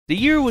The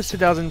year was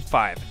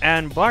 2005,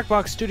 and Black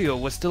Box Studio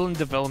was still in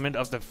development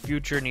of the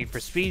future Need for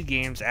Speed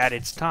games at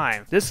its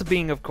time. This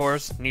being, of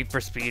course, Need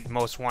for Speed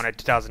Most Wanted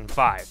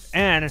 2005,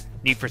 and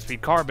Need for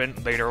Speed Carbon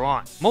later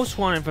on. Most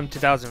Wanted from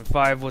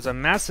 2005 was a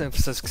massive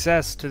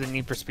success to the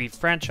Need for Speed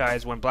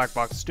franchise when Black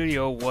Box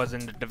Studio was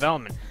in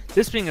development.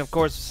 This being, of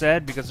course,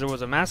 said because there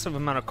was a massive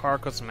amount of car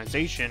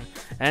customization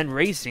and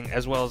racing,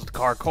 as well as the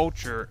car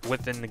culture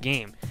within the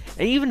game.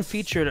 It even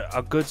featured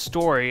a good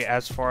story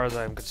as far as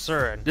I'm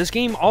concerned. This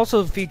game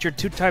also featured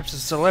two types of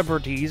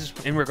celebrities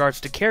in regards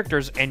to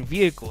characters and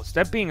vehicles,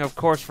 that being, of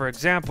course, for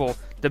example,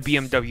 the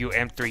BMW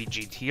M3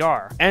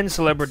 GTR, and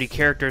celebrity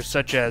characters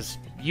such as,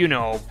 you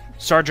know,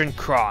 Sergeant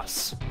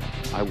Cross.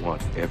 I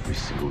want every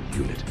single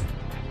unit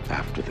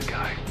after the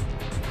guy.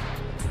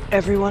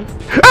 Everyone?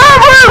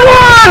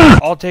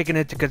 All taken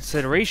into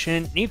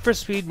consideration, Need for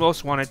Speed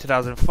Most Wanted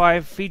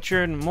 2005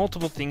 featured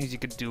multiple things you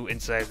could do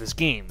inside this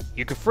game.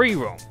 You could free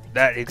roam,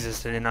 that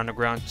existed in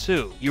Underground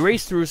 2. You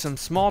race through some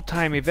small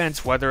time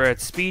events, whether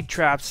it's speed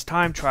traps,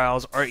 time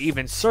trials, or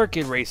even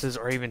circuit races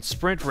or even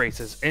sprint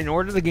races, in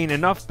order to gain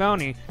enough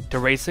bounty to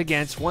race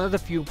against one of the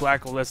few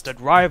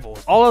blacklisted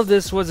rivals. All of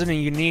this was a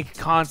unique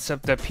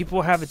concept that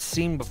people haven't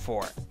seen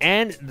before,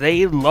 and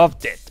they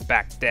loved it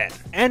back then.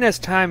 And as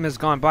time has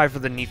gone by for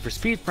the Need for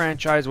Speed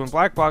franchise, when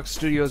Black Box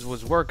Studios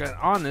was working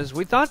on this,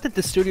 we thought that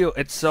the studio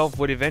itself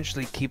would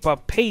eventually keep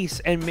up pace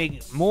and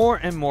make more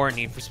and more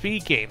Need for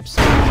Speed games,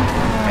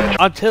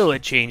 until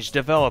it changed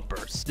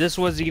developers. This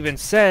was even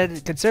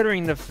said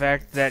considering the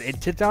fact that in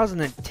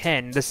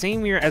 2010, the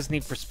same year as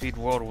Need for Speed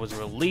World was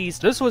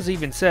released, this was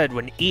even said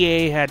when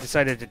EA had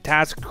decided to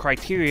task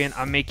Criterion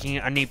on making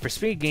a Need for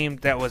Speed game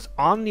that was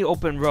on the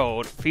open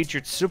road,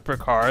 featured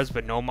supercars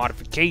but no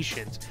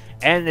modifications,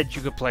 and that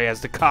you could play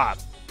as the cop.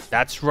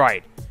 That's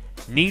right,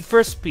 Need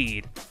for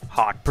Speed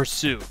Hot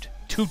Pursuit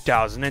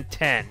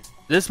 2010.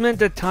 This meant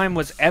that time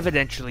was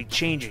evidently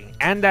changing,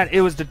 and that it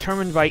was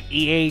determined by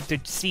EA to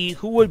see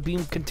who would be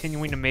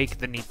continuing to make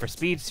the Need for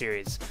Speed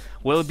series.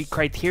 Will it be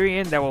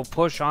Criterion that will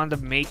push on to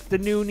make the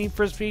new Need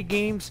for Speed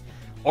games,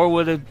 or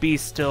will it be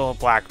still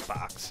Black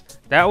Box?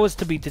 That was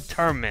to be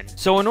determined.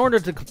 So in order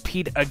to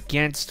compete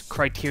against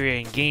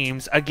Criterion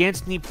Games,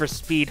 against Need for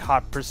Speed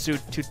Hot Pursuit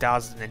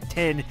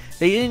 2010,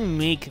 they didn't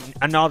make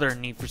another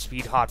Need for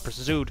Speed Hot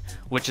Pursuit,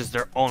 which is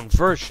their own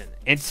version.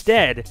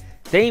 Instead,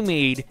 they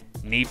made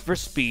Need for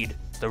Speed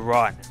The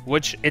Run,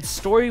 which its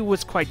story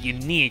was quite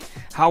unique.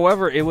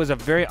 However, it was a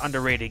very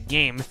underrated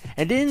game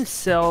and didn't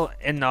sell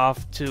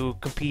enough to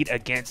compete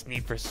against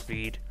Need for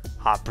Speed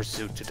Hot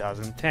Pursuit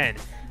 2010.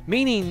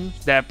 Meaning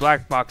that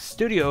Black Box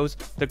Studios,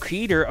 the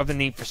creator of the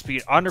Need for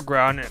Speed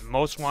Underground,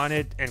 Most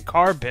Wanted, and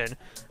Carbon,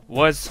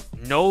 was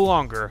no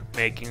longer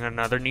making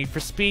another Need for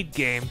Speed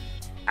game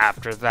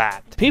after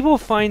that. People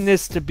find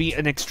this to be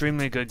an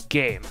extremely good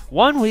game.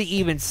 One would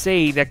even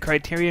say that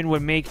Criterion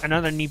would make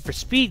another Need for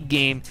Speed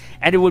game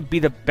and it would be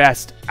the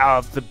best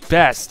of the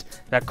best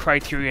that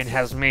Criterion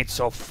has made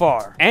so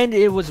far. And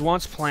it was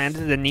once planned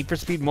that Need for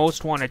Speed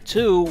Most Wanted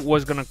 2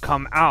 was going to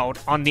come out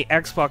on the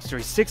Xbox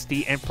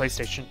 360 and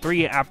PlayStation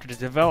 3 after the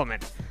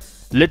development.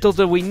 Little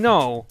did we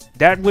know,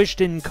 that wish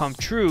didn't come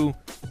true,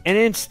 and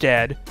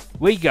instead,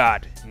 we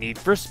got Need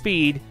for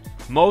Speed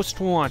Most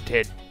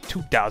Wanted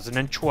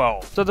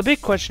 2012. So the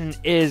big question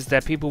is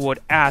that people would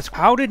ask,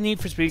 how did Need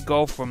for Speed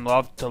go from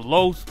love to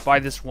loathed by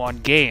this one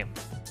game?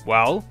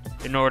 Well,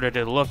 in order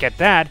to look at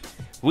that,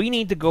 we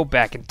need to go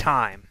back in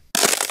time.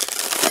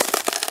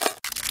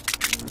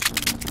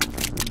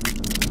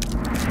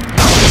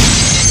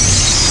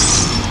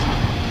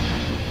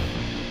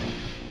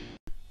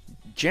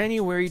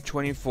 January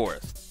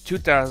 24th,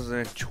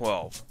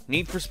 2012,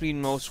 Need for Speed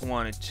Most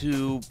Wanted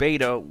 2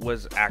 beta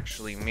was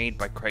actually made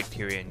by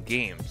Criterion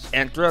Games,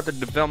 and throughout the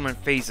development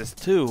phases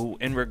too,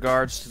 in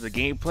regards to the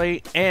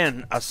gameplay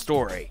and a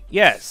story.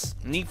 Yes,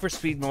 Need for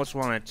Speed Most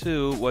Wanted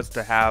 2 was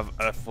to have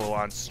a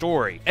full-on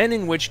story, and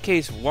in which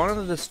case one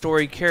of the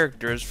story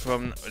characters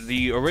from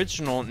the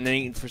original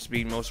Need for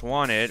Speed Most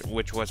Wanted,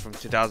 which was from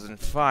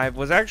 2005,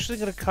 was actually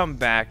going to come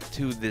back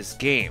to this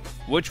game,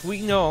 which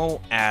we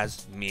know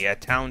as Mia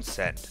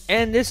Townsend.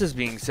 And this is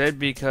being said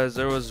because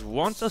there was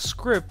once a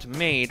script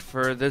made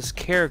for this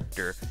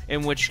character,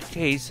 in which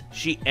case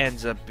she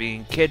ends up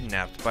being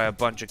kidnapped by a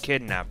bunch of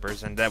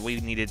kidnappers and that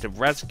we needed to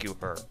rescue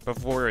her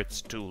before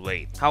it's too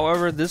late.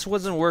 However, this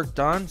wasn't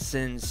worked on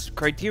since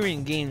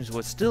Criterion Games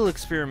was still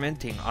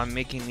experimenting on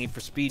making Need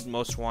for Speed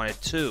Most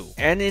Wanted 2.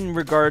 And in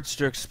regards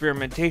to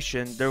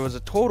experimentation, there was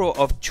a total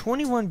of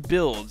 21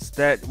 builds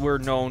that were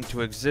known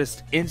to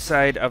exist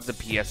inside of the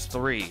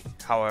PS3.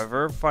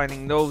 However,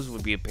 finding those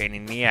would be a pain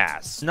in the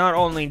ass. Not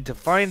only to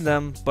find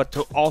them, but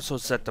to also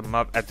set them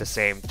up at the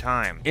same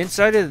time.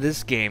 Inside of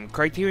this game,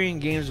 Criterion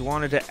Games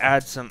wanted to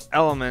add some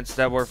elements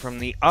that were from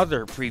the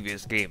other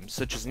previous games,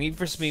 such as Need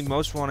for Speed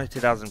Most Wanted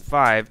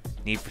 2005,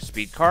 Need for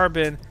Speed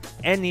Carbon,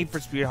 and Need for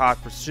Speed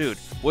Hot Pursuit,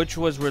 which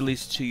was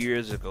released 2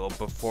 years ago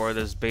before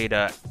this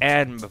beta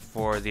and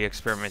before the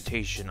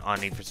experimentation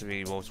on Need for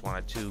Speed Most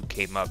Wanted 2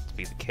 came up to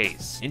be the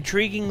case.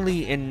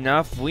 Intriguingly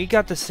enough, we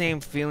got the same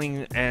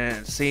feeling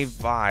and same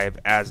vibe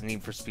as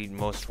Need for Speed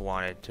Most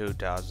Wanted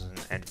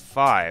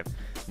 2005.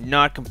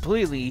 Not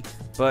completely,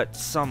 but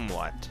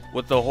somewhat.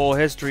 With the whole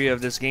history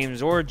of this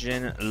game's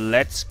origin,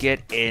 let's get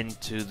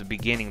into the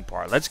beginning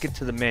part. Let's get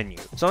to the menu.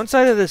 So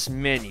inside of this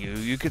menu,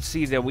 you can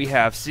see that we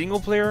have single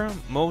player,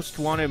 most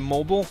wanted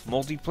mobile,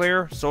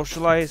 multiplayer,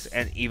 socialize,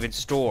 and even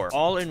store.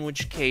 All in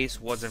which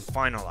case wasn't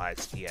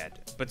finalized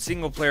yet, but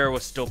single player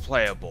was still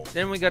playable.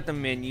 Then we got the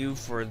menu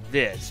for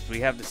this.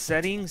 We have the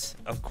settings,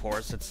 of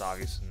course, it's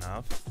obvious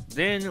enough.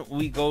 Then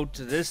we go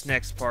to this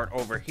next part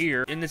over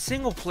here. In the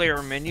single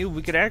player menu,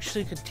 we could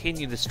actually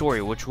continue the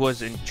story, which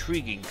was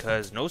intriguing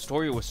because no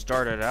story was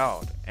started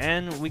out,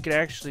 and we could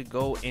actually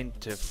go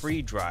into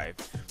free drive,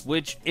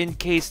 which in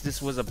case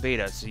this was a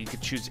beta, so you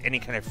could choose any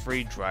kind of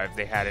free drive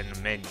they had in the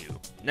menu.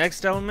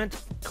 Next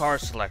element, car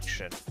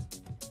selection.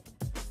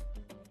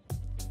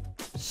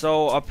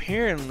 So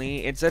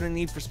apparently, instead of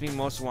Need for Speed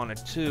Most Wanted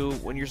 2,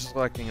 when you're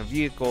selecting a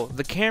vehicle,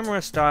 the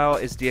camera style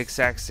is the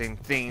exact same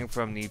thing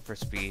from Need for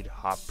Speed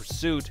Hot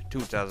Pursuit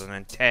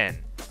 2010.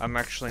 I'm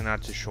actually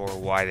not too sure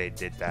why they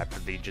did that,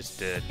 but they just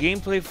did.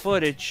 Gameplay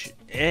footage,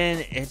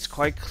 and it's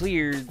quite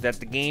clear that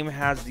the game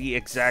has the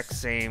exact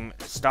same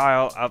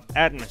style of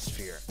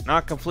atmosphere.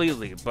 Not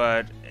completely,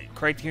 but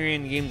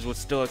Criterion Games was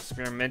still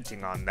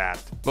experimenting on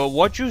that. But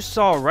what you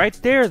saw right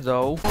there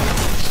though,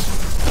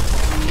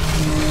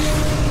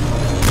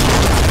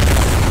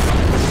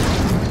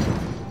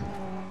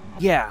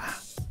 yeah,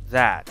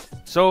 that.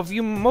 So if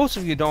most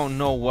of you don't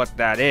know what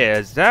that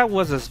is, that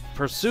was a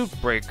pursuit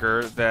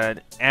breaker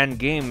that N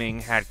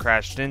Gaming had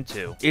crashed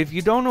into. If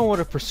you don't know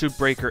what a pursuit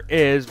breaker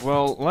is,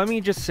 well, let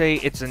me just say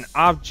it's an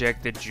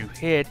object that you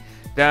hit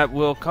that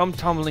will come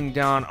tumbling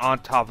down on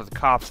top of the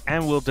cops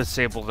and will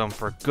disable them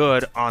for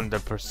good on the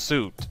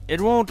pursuit.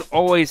 It won't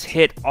always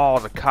hit all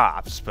the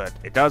cops, but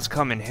it does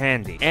come in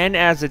handy. And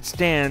as it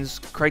stands,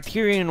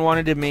 Criterion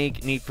wanted to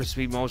make Need for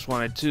Speed Most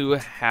Wanted 2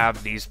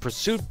 have these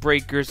pursuit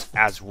breakers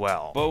as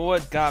well. But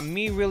what got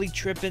me really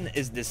tripping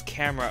is this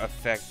camera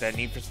effect that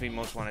Need for Speed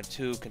Most Wanted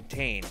 2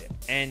 contained,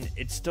 and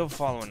it's still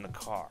following the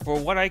car. For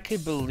what I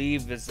could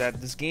believe is that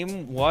this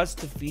game was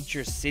to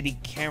feature city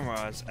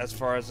cameras as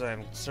far as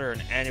I'm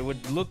concerned, and it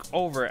would look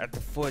over at the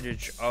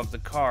footage of the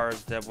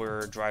cars that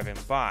were driving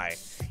by.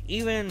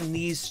 Even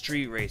these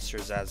street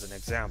racers as an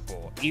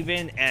example,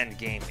 even N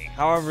Gaming.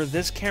 However,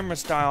 this camera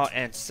style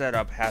and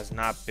setup has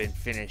not been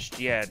finished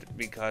yet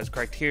because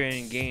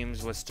Criterion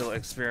Games was still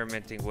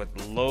experimenting with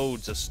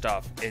loads of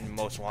stuff in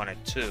Most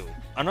Wanted 2.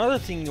 Another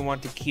thing you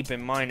want to keep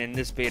in mind in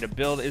this beta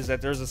build is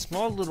that there's a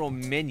small little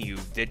menu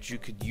that you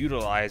could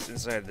utilize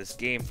inside of this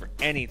game for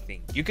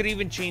anything. You could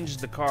even change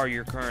the car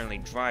you're currently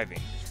driving.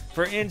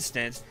 For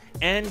instance,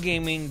 N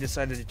Gaming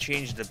decided to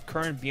change the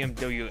current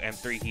BMW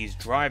M3 he's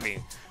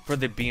driving for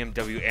the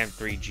BMW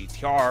M3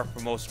 GTR for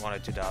Most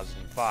Wanted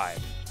 2005,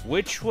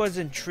 which was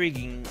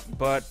intriguing,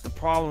 but the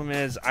problem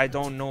is I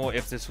don't know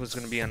if this was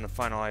going to be on the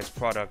finalized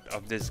product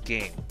of this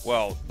game.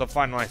 Well, the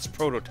finalized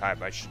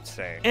prototype, I should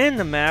say. And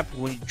the map,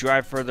 when you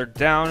drive further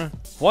down,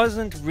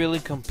 wasn't really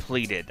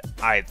completed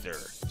either.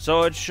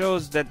 So it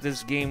shows that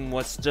this game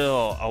was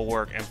still a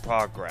work in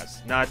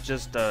progress, not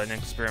just an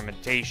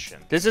experimentation.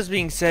 This is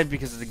being said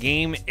because the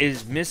game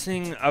is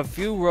missing a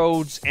few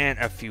roads and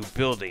a few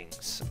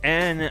buildings,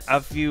 and a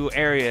few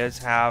areas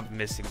have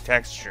missing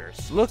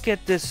textures. Look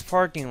at this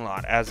parking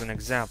lot as an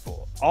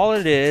example. All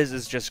it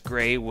is just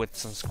gray with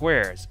some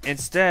squares,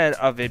 instead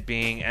of it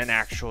being an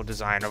actual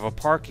design of a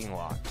parking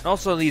lot.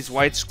 Also, these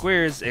white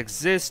squares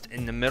exist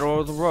in the middle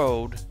of the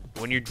road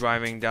when you're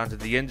driving down to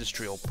the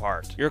industrial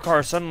part. Your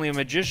car is suddenly a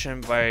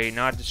magician by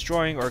not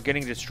destroying or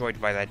getting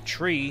destroyed by that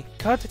tree.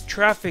 Cut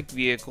traffic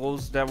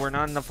vehicles that were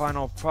not in the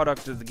final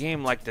product of the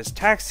game, like this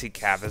taxi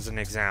cab as an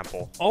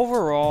example.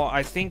 Overall,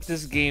 I think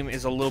this game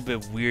is a little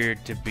bit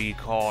weird to be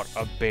called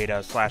a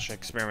beta /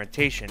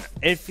 experimentation.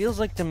 It feels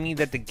like to me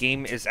that the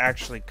game is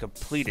actually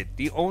completed.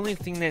 The only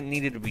thing that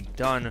needed to be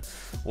done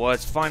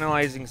was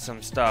finalizing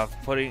some stuff,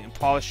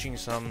 polishing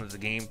some of the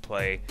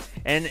gameplay,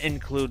 and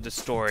include the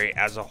story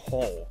as a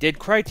whole. Did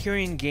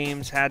Criterion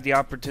Games had the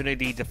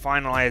opportunity to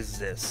finalize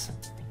this?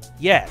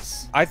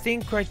 Yes, I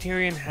think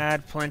Criterion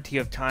had plenty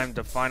of time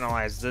to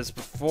finalize this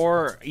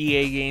before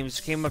EA Games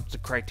came up to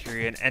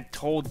Criterion and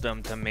told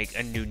them to make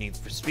a new Need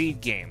for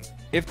Speed game.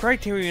 If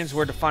Criterions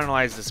were to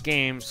finalize this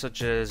game,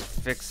 such as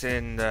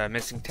fixing the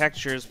missing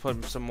textures,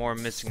 put some more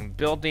missing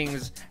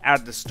buildings,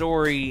 add the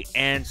story,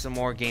 and some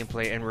more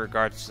gameplay in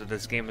regards to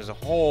this game as a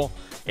whole,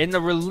 in the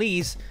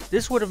release,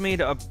 this would have made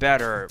a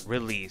better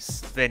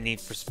release than Need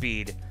for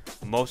Speed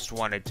Most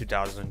Wanted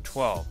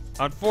 2012.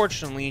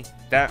 Unfortunately,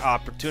 that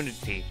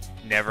opportunity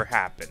never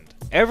happened.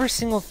 Every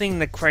single thing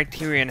that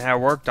Criterion had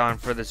worked on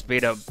for this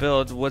beta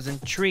build was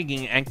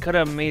intriguing and could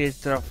have made it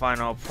to the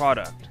final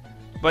product.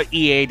 but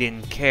EA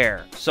didn't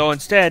care. So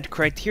instead,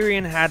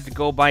 Criterion had to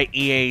go by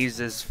EA's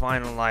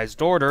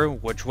finalized order,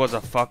 which was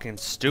a fucking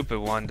stupid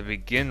one to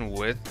begin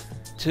with,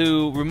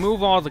 to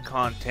remove all the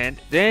content,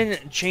 then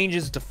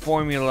changes the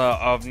formula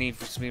of Need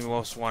for Speed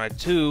Most Wanted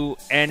 2,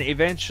 and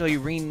eventually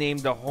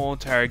renamed the whole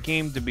entire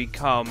game to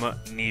become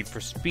Need for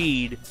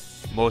Speed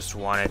Most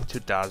Wanted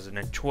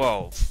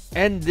 2012.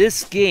 And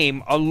this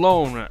game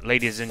alone,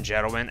 ladies and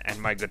gentlemen,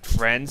 and my good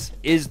friends,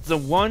 is the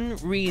one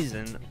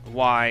reason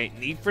why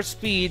Need for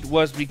Speed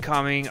was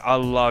becoming a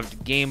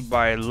loved game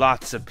by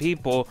lots of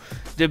people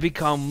to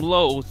become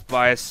loathed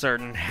by a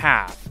certain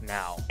half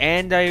now.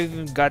 And I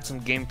even got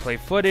some gameplay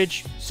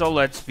footage, so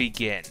let's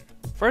begin.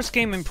 First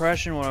game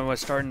impression when I was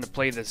starting to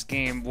play this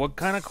game, what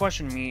kind of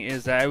questioned me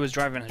is that I was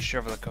driving a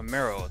Chevrolet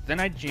Camaro. Then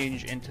I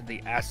changed into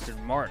the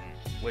Aston Martin,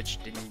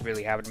 which didn't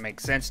really have to make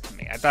sense to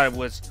me. I thought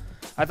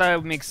it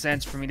would make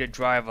sense for me to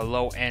drive a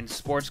low-end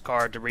sports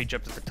car to reach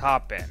up to the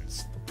top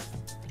ends.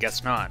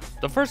 Guess not.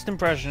 The first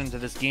impression to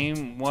this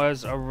game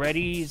was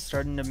already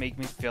starting to make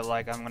me feel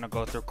like I'm gonna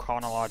go through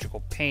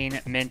chronological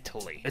pain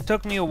mentally. It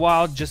took me a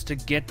while just to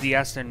get the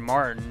Aston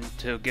Martin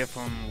to get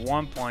from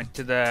one point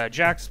to the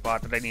jack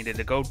spot that I needed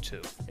to go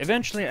to.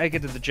 Eventually I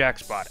get to the jack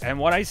spot, and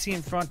what I see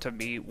in front of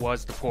me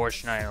was the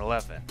Porsche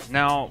 911.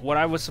 Now, what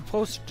I was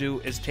supposed to do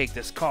is take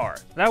this car.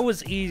 That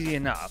was easy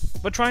enough,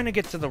 but trying to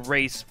get to the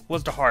race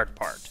was the hard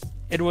part.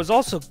 It was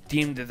also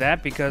deemed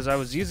that because I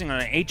was using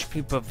an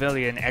HP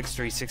Pavilion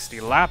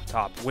X360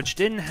 laptop, which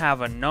didn't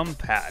have a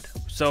numpad.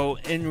 So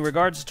in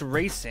regards to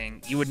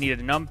racing, you would need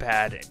a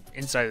numpad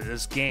inside of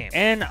this game.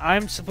 And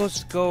I'm supposed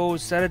to go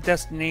set a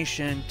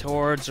destination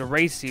towards a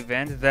race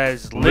event that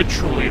is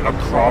literally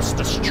across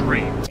the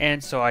street.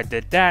 And so I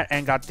did that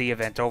and got the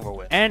event over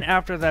with. And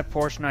after that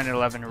Porsche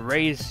 911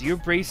 race, you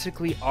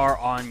basically are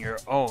on your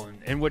own.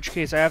 In which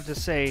case I have to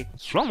say,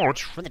 so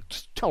much for the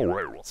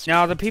tutorials.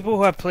 Now the people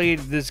who have played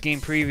this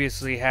game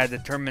previously had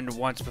determined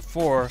once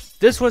before,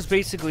 this was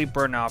basically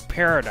Burnout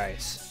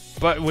Paradise,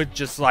 but with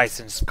just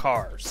licensed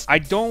cars. I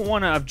don't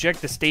want to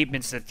object to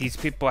statements that these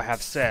people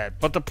have said,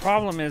 but the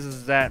problem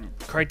is that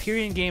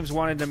Criterion Games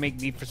wanted to make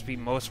Need for Speed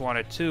Most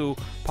Wanted 2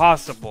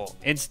 possible.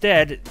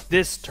 Instead,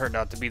 this turned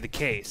out to be the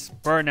case.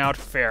 Burnout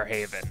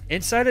Fairhaven.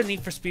 Inside of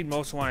Need for Speed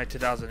Most Wanted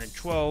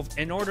 2012,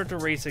 in order to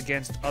race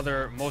against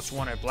other Most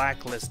Wanted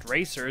Blacklist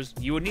racers,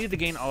 you would need to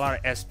gain a lot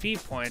of SP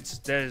points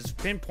that is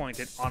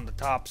pinpointed on the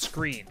top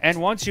screen.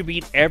 And once you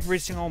beat every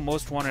single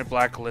Most Wanted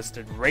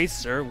Blacklisted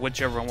racer,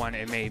 whichever one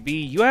it may be,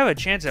 you have a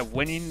chance at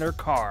winning their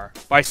car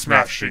by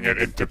smashing it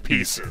into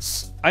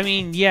pieces. I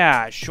mean,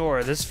 yeah,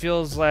 sure, this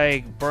feels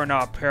like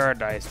Burnout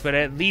Paradise, but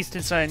at least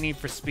inside Need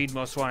for Speed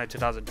Most Wanted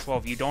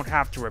 2012, you don't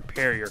have to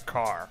repair your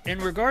car. In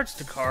regards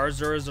to cars,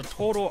 there is a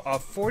total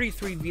of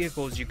 43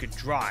 vehicles you could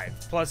drive,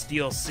 plus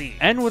DLC,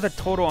 and with a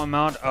total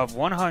amount of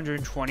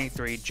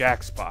 123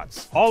 jack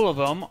spots. All of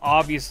them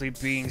obviously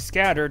being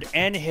scattered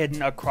and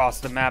hidden across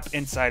the map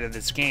inside of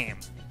this game.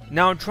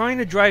 Now, trying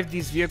to drive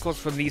these vehicles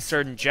from these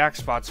certain jack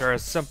spots are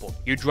as simple.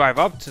 You drive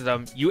up to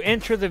them, you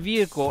enter the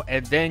vehicle,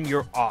 and then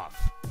you're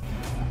off.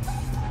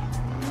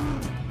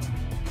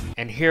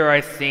 And here I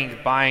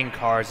think buying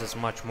cars is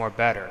much more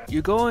better.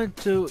 You go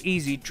into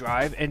easy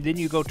drive and then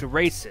you go to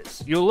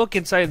races. You'll look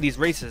inside of these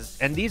races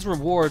and these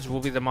rewards will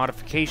be the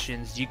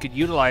modifications you could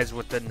utilize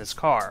within this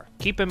car.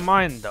 Keep in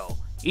mind though,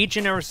 each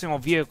and every single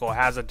vehicle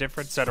has a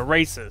different set of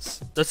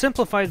races. The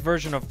simplified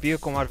version of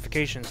vehicle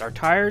modifications are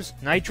tires,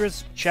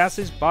 nitrous,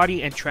 chassis,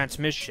 body, and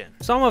transmission.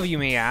 Some of you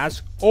may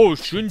ask, oh,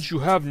 shouldn't you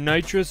have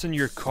nitrous in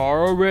your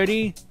car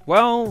already?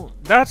 Well,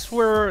 that's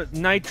where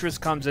nitrous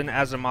comes in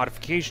as a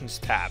modifications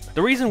tab.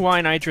 The reason why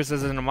nitrous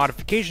is in a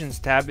modifications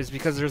tab is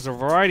because there's a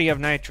variety of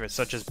nitrous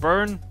such as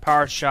burn,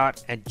 power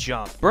shot, and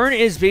jump. Burn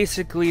is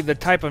basically the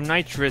type of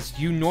nitrous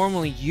you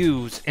normally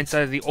use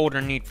inside of the older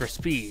Need for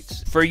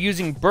Speeds. For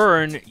using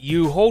burn,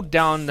 you hold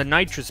down the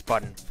nitrous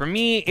button. For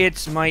me,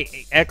 it's my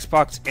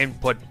Xbox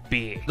input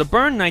B. The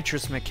burn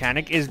nitrous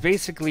mechanic is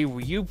basically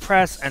where you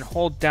press and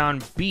hold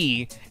down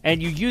B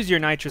and you use your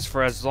nitrous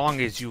for as long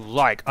as you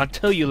like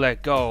until you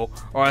let go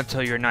or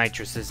until your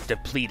nitrous is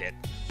depleted.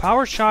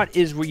 Power shot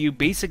is where you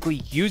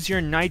basically use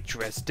your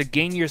nitrous to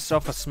gain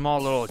yourself a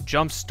small little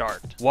jump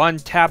start. One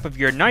tap of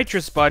your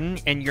nitrous button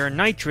and your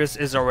nitrous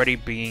is already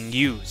being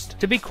used.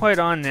 To be quite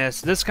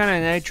honest, this kind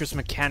of nitrous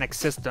mechanic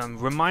system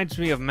reminds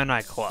me of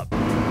Midnight Club.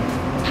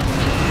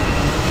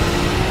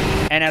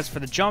 And as for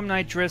the jump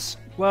nitrous,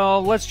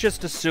 well, let's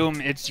just assume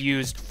it's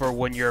used for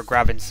when you're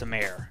grabbing some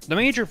air. The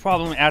major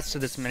problem as to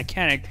this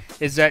mechanic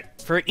is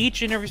that for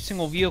each and every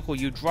single vehicle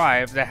you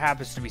drive that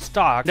happens to be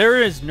stock,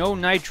 there is no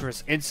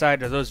nitrous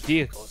inside of those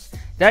vehicles.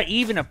 That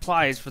even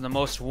applies for the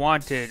most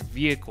wanted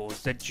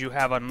vehicles that you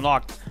have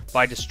unlocked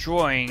by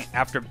destroying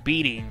after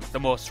beating the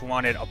most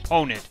wanted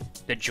opponent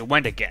that you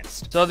went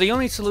against. So the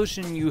only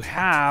solution you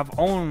have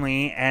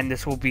only, and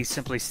this will be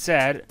simply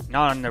said,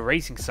 not on the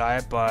racing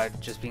side, but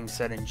just being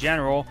said in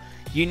general,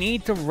 you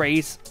need to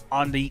race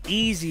on the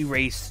easy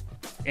race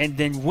and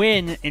then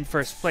win in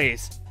first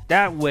place.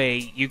 That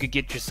way you could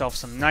get yourself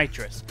some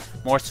nitrous.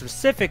 More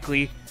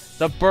specifically,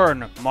 the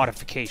burn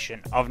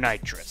modification of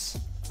nitrous.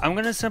 I'm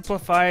going to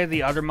simplify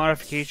the other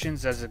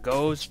modifications as it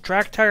goes.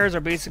 Track tires are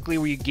basically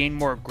where you gain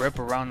more grip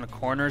around the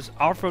corners.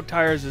 Off-road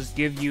tires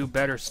give you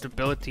better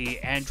stability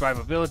and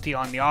drivability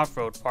on the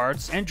off-road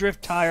parts, and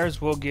drift tires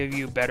will give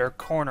you better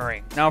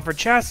cornering. Now for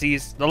chassis,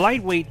 the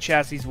lightweight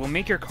chassis will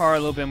make your car a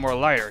little bit more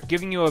lighter,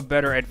 giving you a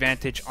better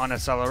advantage on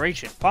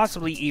acceleration,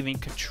 possibly even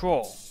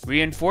control.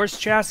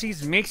 Reinforced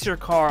chassis makes your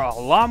car a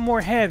lot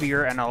more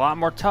heavier and a lot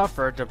more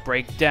tougher to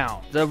break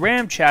down. The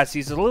ram chassis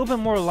is a little bit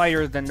more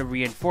lighter than the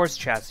reinforced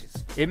chassis.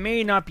 It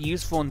may not be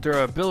useful in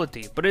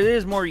durability, but it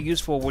is more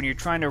useful when you're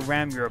trying to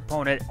ram your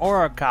opponent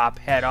or a cop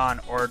head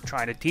on or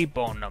trying to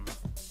T-bone them.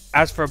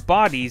 As for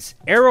bodies,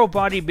 aero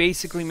body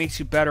basically makes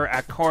you better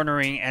at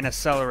cornering and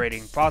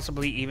accelerating,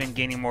 possibly even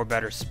gaining more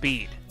better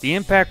speed. The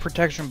impact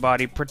protection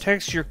body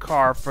protects your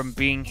car from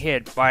being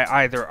hit by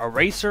either a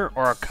racer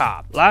or a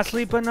cop.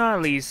 Lastly but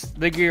not least,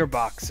 the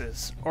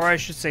gearboxes, or I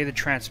should say the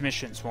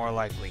transmissions more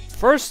likely.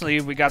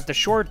 Firstly, we got the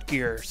short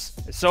gears.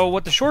 So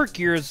what the short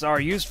gears are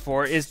used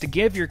for is to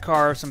give your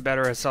car some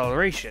better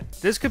acceleration.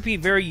 This could be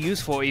very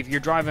useful if you're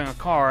driving a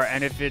car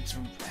and if it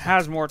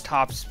has more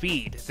top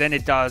speed than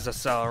it does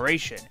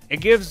acceleration.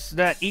 It gives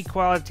that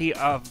equality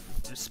of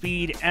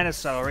speed and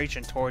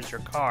acceleration towards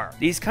your car.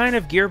 These kind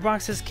of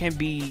gearboxes can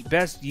be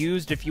best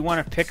used if you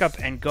want to pick up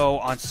and go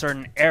on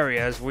certain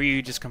areas where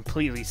you just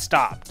completely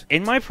stopped.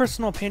 In my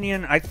personal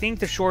opinion, I think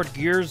the short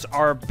gears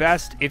are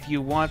best if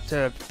you want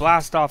to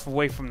blast off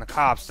away from the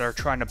cops that are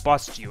trying to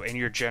bust you in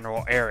your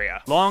general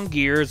area. Long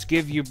gears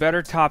give you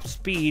better top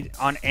speed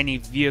on any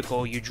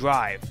vehicle you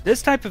drive.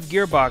 This type of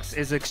gearbox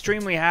is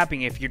extremely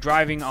happy if you're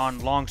driving on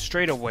long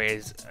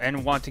straightaways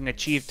and wanting to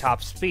achieve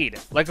top speed,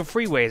 like a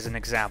freeway as an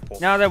example.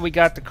 Now that we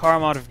got the car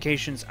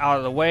modifications out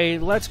of the way,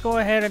 let's go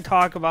ahead and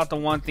talk about the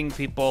one thing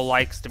people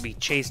likes to be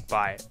chased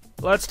by.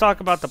 Let's talk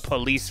about the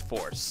police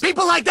force.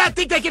 People like that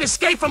think they can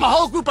escape from a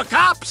whole group of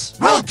cops?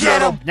 We'll get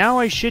them! Now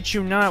I shit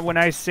you not when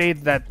I say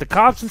that the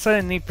cops inside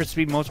of Need for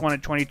Speed Most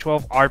Wanted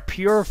 2012 are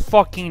pure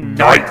fucking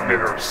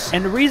nightmares.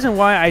 And the reason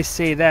why I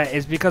say that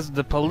is because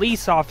the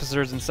police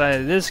officers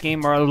inside of this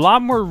game are a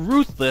lot more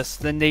ruthless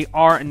than they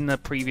are in the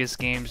previous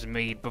games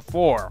made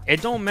before.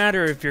 It don't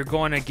matter if you're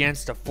going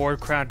against a Ford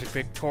Crown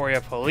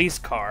Victoria police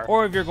car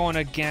or if you're going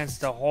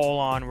against a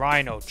whole-on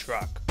Rhino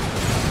truck.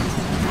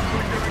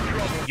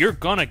 You're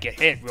gonna get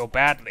hit real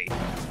badly.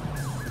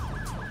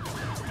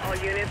 All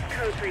units,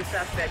 code 3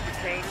 suspect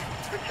detained.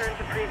 Return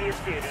to previous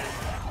duty.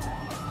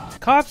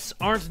 Cops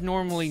aren't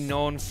normally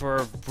known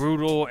for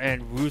brutal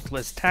and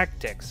ruthless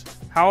tactics.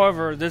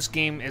 However, this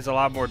game is a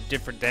lot more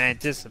different than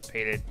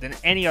anticipated than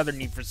any other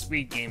Need for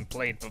Speed game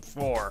played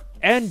before,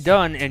 and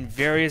done in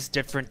various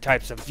different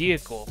types of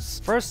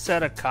vehicles. First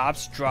set of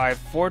cops drive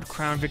Ford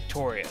Crown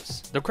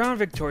Victorias. The Crown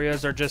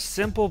Victorias are just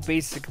simple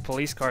basic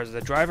police cars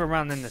that drive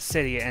around in the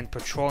city and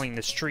patrolling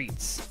the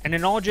streets. And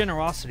in all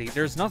generosity,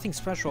 there's nothing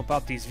special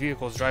about these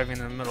vehicles driving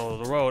in the middle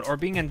of the road or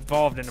being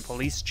involved in a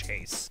police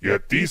chase.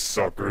 Yet these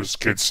suckers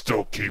can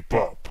still keep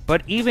up.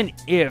 But even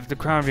if the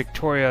Crown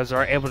Victorias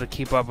are able to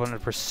keep up on the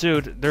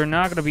pursuit, they're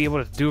not going to be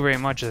able to do very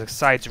much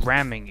besides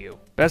ramming you.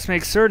 Best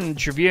make certain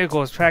that your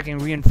vehicle is packing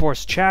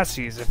reinforced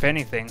chassis, if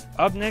anything.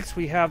 Up next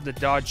we have the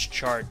Dodge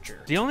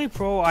Charger. The only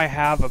pro I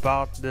have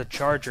about the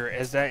Charger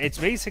is that it's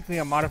basically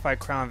a modified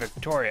Crown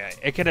Victoria.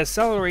 It can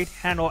accelerate,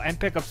 handle, and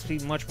pick up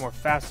speed much more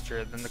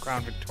faster than the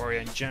Crown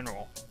Victoria in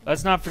general.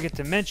 Let's not forget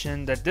to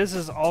mention that this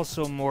is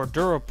also more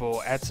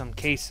durable at some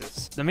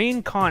cases. The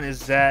main con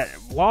is that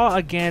while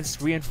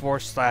against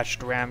reinforced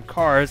 / ram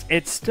cars,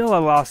 it's still a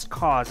lost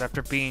cause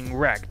after being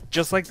wrecked,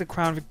 just like the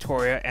Crown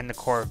Victoria and the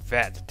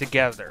Corvette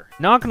together.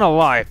 Not gonna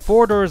lie,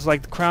 4-doors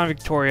like the Crown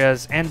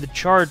Victorias and the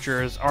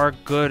Chargers are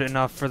good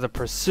enough for the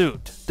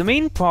pursuit. The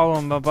main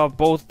problem about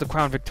both the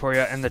Crown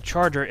Victoria and the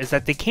Charger is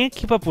that they can't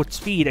keep up with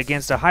speed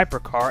against a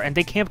hypercar and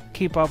they can't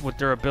keep up with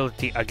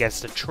durability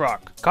against a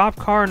truck. Cop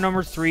car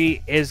number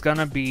 3 is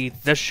gonna be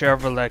the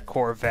Chevrolet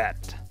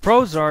Corvette.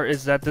 Pros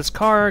is that this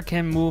car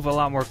can move a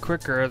lot more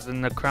quicker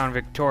than the Crown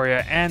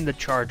Victoria and the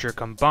Charger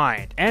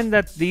combined, and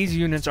that these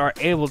units are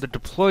able to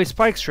deploy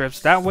spike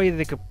strips, that way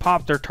they could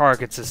pop their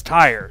targets as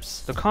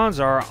tires. The cons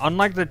are,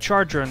 unlike the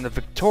Charger and the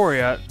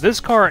Victoria, this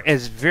car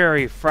is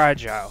very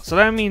fragile, so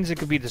that means it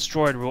could be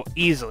destroyed real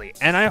easily,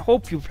 and I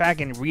hope you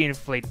pack in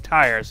reinflated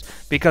tires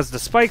because the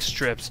spike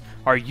strips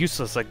are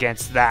useless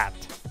against that.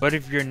 But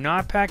if you're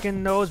not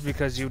packing those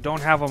because you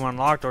don't have them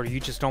unlocked or you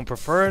just don't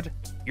prefer it,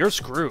 you're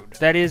screwed.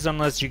 That is,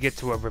 unless you get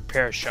to a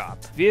repair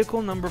shop.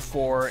 Vehicle number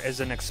 4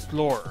 is an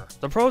Explorer.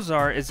 The pros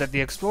is that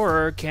the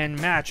Explorer can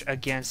match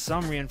against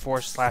some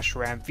reinforced /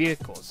 ram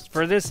vehicles.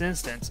 For this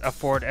instance, a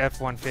Ford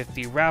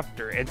F-150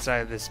 Raptor inside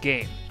of this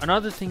game.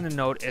 Another thing to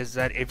note is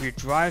that if you're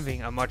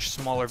driving a much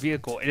smaller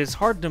vehicle, it is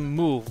hard to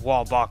move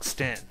while boxed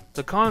in.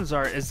 The cons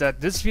is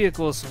that this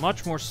vehicle is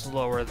much more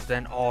slower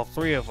than all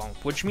 3 of them,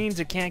 which means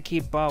it can't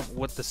keep up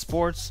with the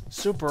sports,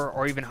 super,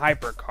 or even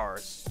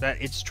hypercars that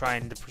it's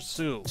trying to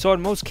pursue. So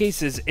in most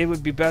cases, it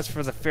would be best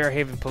for the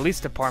Fairhaven Police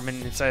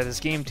Department inside of this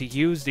game to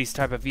use these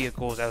type of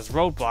vehicles as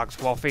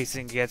roadblocks while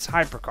facing against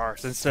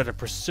hypercars instead of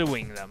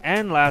pursuing them.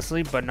 And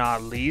lastly, but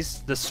not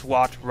least, the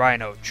SWAT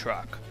Rhino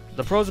truck.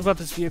 The pros about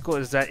this vehicle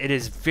is that it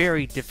is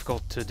very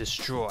difficult to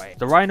destroy.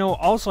 The Rhino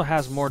also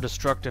has more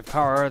destructive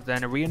power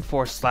than a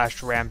reinforced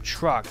 /ram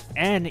truck,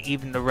 and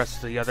even the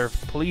rest of the other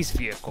police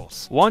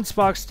vehicles. Once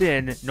boxed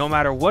in, no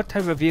matter what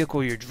type of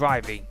vehicle you're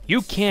driving,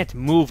 you can't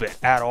move it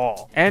at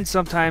all, and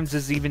sometimes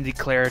is even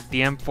declared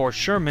the M4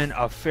 Sherman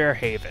of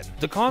Fairhaven.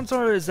 The cons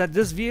are is that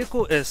this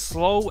vehicle is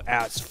slow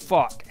as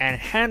fuck and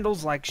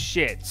handles like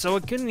shit, so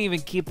it couldn't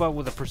even keep up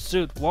with the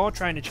pursuit while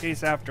trying to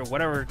chase after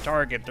whatever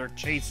target they're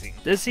chasing.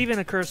 This even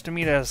occurs to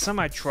me that a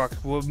semi-truck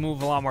would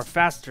move a lot more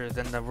faster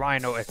than the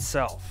Rhino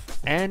itself.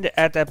 And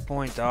at that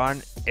point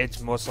on, it's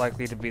most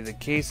likely to be the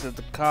case that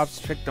the cops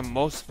pick the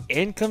most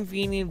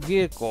inconvenient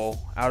vehicle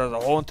out of the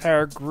whole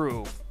entire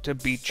group to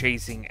be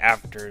chasing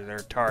after their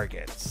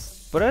targets.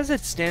 But as it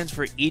stands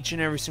for each and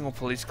every single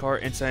police car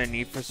inside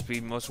Need for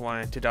Speed Most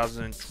Wanted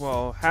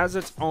 2012 has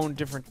its own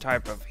different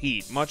type of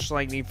heat, much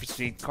like Need for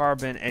Speed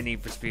Carbon and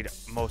Need for Speed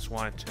Most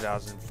Wanted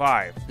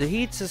 2005. The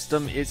heat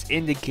system is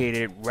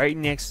indicated right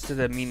next to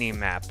the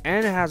mini-map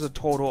and it has a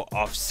total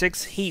of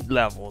 6 heat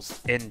levels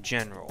in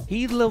general.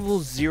 Heat level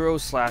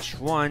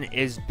 0/1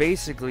 is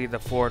basically the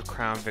Ford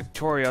Crown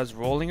Victorias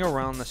rolling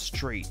around the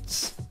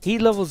streets. Heat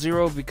level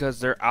 0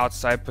 because they're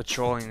outside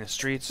patrolling the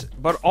streets,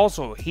 but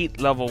also heat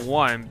level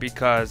 1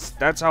 because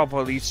that's how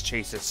police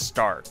chases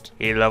start.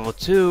 Heat level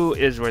 2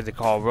 is where they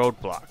call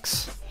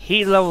roadblocks.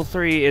 Heat level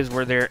 3 is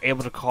where they're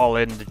able to call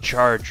in the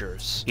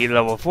Chargers. Heat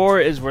level 4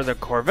 is where the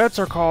Corvettes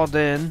are called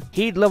in.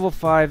 Heat level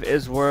 5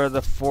 is where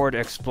the Ford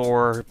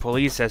Explorer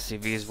police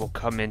SUVs will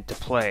come into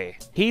play.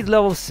 Heat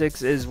level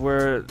 6 is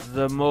where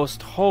the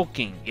most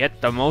hulking, yet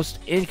the most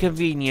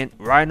inconvenient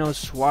Rhino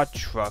SWAT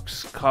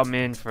trucks come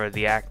in for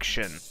the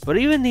action. But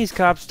even these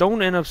cops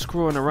don't end up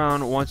screwing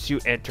around once you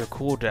enter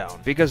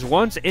cooldown, because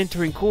once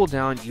entering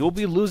cooldown, you'll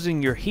be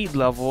losing your heat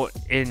level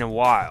in a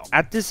while.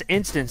 At this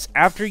instance,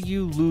 after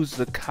you lose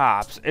the cops,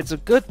 it's a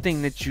good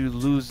thing that you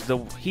lose the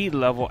heat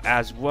level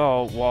as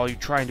well while you're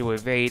trying to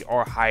evade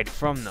or hide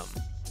from them,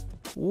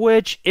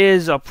 which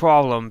is a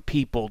problem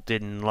people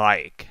didn't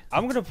like.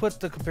 I'm going to put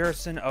the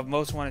comparison of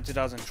Most Wanted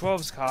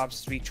 2012's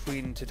cops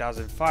between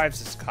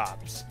 2005's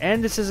cops,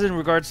 and this is in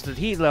regards to the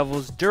heat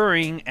levels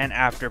during and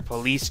after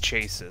police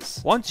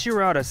chases. Once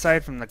you're out of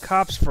sight from the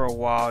cops for a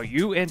while,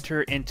 you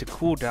enter into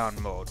cooldown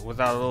mode with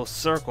a little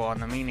circle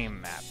on the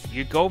mini-map.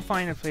 You go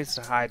find a place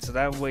to hide so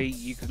that way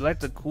you could let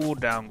the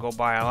cooldown go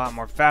by a lot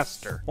more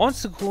faster.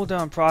 Once the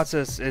cooldown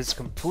process is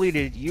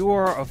completed, you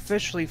are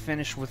officially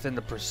finished within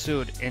the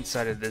pursuit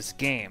inside of this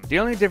game. The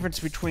only difference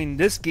between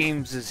this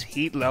game's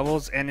heat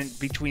levels and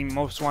between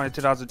Most Wanted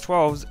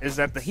 2012's is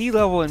that the heat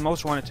level in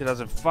Most Wanted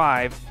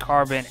 2005,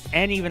 Carbon,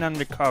 and even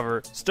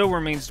Undercover still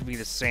remains to be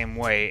the same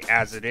way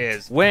as it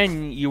is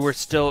when you were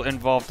still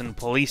involved in a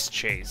police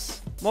chase.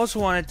 Most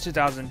Wanted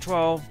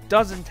 2012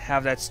 doesn't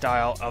have that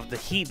style of the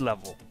heat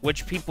level,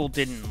 which people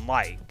didn't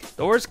like.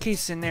 The worst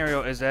case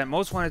scenario is that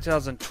Most Wanted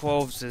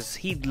 2012's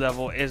heat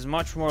level is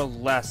much more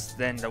less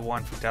than the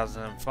one from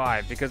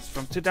 2005, because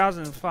from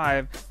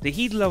 2005, the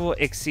heat level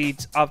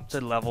exceeds up to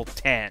level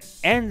 10.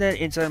 And then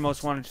inside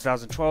Most Wanted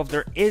 2012,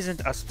 there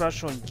isn't a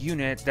special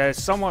unit that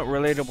is somewhat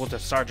relatable to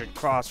Sergeant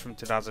Cross from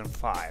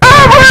 2005.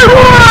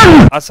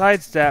 Aside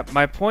that,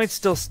 my point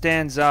still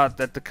stands out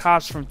that the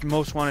cops from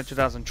Most Wanted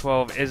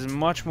 2012 is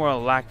much more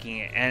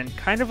lacking and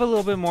kind of a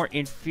little bit more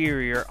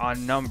inferior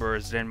on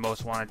numbers than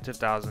Most Wanted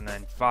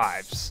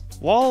 2005's.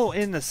 While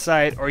in the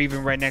site or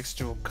even right next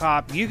to a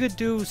cop, you could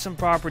do some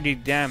property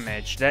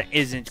damage that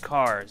isn't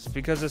cars,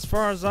 because as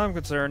far as I'm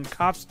concerned,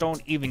 cops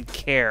don't even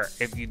care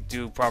if you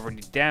do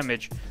property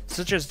damage,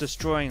 such as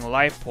destroying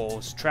light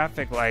poles,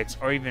 traffic lights,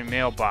 or even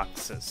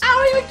mailboxes. I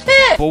don't even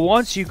care! But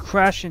once you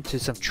crash into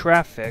some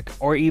traffic,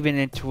 or even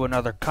into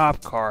another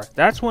cop car,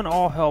 that's when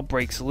all hell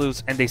breaks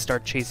loose and they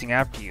start chasing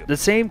after you. The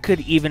same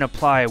could even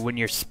apply when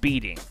you're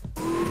speeding.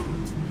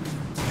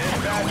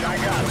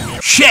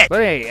 Shit!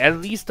 But hey, at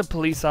least the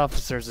police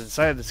officers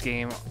inside of this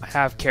game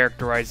have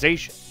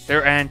characterization.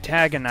 They're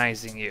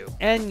antagonizing you.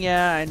 And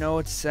yeah, I know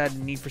it's sad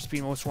Need for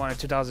Speed Most Wanted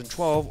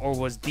 2012, or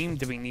was deemed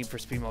to be Need for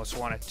Speed Most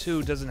Wanted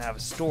 2, doesn't have a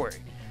story.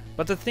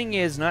 But the thing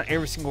is, not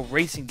every single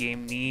racing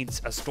game needs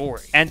a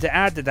story. And to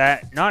add to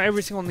that, not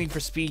every single Need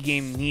for Speed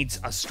game needs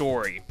a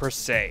story, per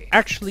se.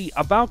 Actually,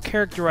 about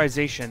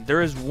characterization,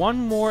 there is one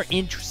more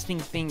interesting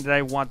thing that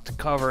I want to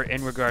cover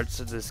in regards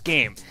to this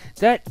game.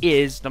 That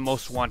is the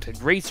most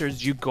wanted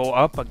racers you go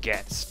up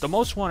against. The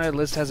most wanted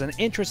list has an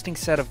interesting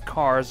set of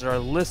cars that are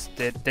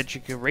listed that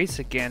you can race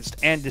against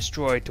and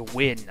destroy to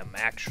win them,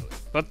 actually.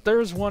 But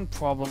there's one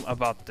problem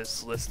about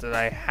this list that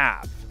I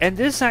have. And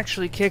this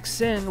actually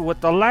kicks in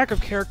with the lack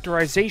of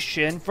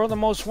characterization for the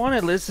most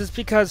wanted list, is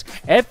because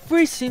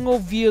every single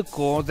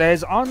vehicle that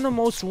is on the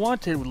most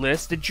wanted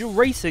list that you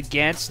race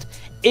against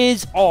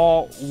is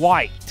all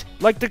white.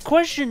 Like, the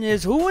question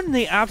is, who in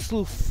the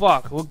absolute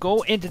fuck will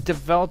go into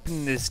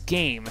developing this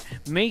game,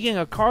 making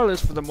a car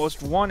list for the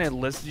most wanted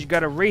list that you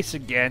gotta race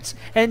against,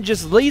 and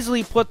just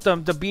lazily put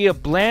them to be a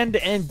bland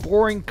and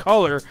boring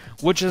color,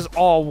 which is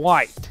all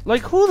white?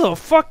 Like, who the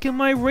fuck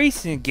am I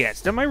racing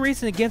against? Am I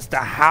racing against a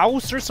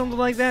house or something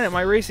like that? Am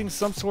I racing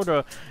some sort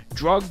of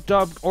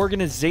drug-dubbed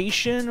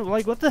organization?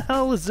 Like, what the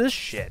hell is this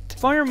shit?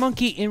 Fire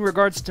Monkey, in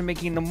regards to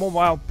making the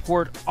mobile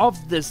port of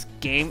this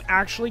game,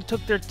 actually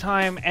took their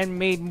time and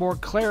made more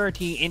clarity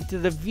into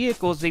the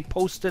vehicles they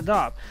posted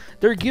up.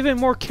 They're given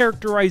more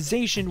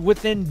characterization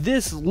within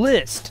this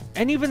list.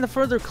 And even the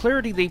further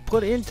clarity they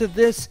put into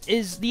this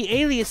is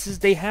the aliases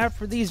they have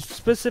for these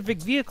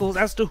specific vehicles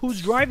as to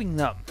who's driving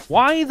them.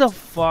 Why the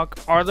fuck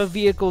are the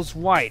vehicles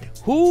white?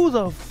 Who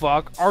the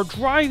fuck are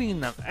driving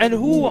them? And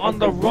who on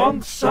the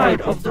wrong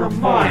side of their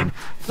mind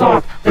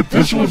Thought that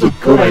this was a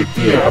good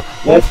idea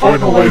while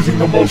finalizing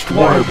the most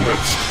wanted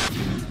list.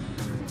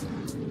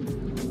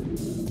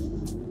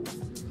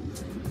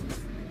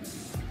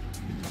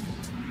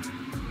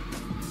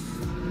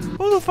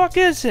 Who the fuck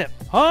is him?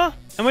 Huh?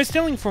 Am I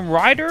stealing from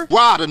Ryder?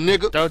 Ryder,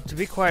 nigga. Though, to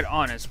be quite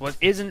honest, what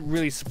isn't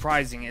really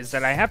surprising is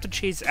that I have to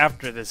chase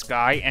after this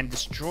guy and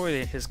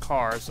destroy his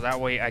car so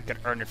that way I could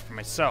earn it for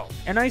myself.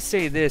 And I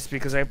say this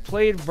because I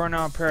played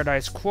Burnout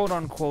Paradise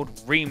quote-unquote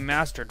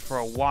remastered for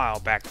a while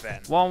back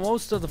then. While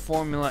most of the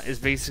formula is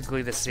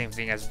basically the same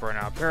thing as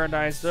Burnout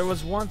Paradise, there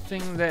was one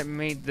thing that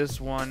made this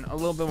one a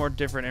little bit more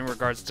different in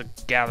regards to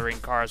gathering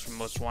cars from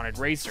most wanted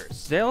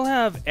racers. They'll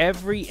have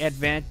every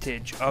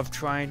advantage of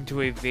trying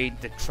to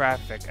evade the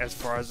traffic as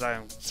far as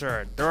I'm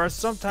concerned. There are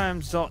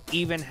sometimes they'll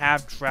even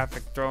have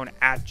traffic thrown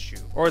at you,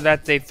 or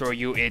that they throw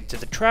you into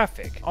the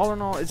traffic. All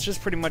in all, it's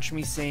just pretty much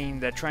me saying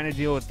that trying to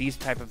deal with these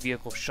type of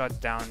vehicle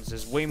shutdowns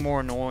is way more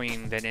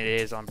annoying than it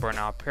is on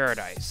Burnout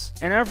Paradise.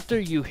 And after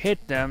you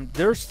hit them,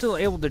 they're still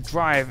able to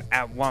drive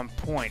at one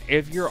point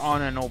if you're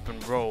on an open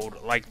road,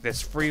 like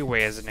this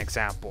freeway as an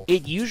example.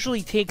 It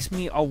usually takes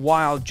me a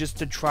while just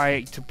to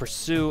try to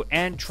pursue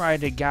and try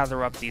to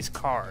gather up these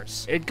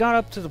cars. It got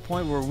up to the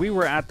point where we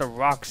were at the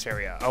rocks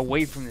area,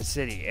 away from the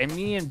city, and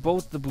me and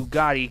both the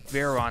Bugatti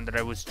Veyron that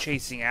I was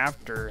chasing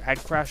after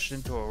had crashed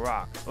into a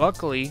rock.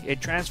 Luckily, it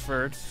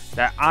transferred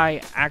that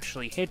I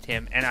actually hit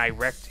him and I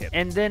wrecked him,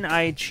 and then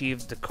I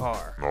achieved the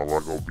car. Not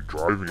like I'll be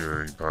driving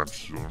it anytime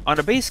soon. On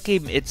the base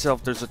game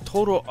itself, there's a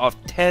total of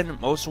 10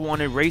 most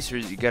wanted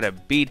racers you gotta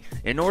beat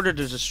in order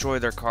to destroy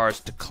their cars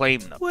to claim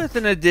them, with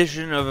an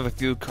addition of a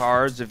few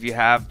cars if you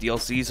have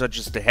DLC such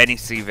as the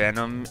Hennessey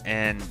Venom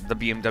and the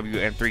BMW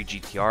M3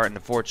 GTR and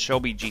the Ford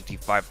Shelby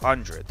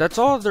GT500. That's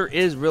all there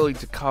is really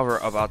to cover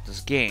about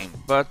this game,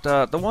 but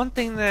the one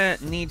thing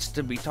that needs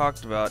to be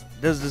talked about,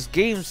 does this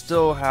game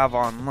still have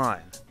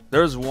online?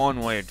 There's one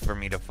way for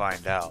me to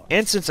find out.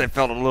 And since I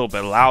felt a little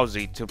bit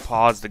lousy to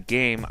pause the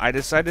game, I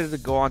decided to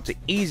go on to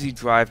Easy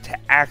Drive to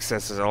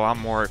access it a lot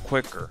more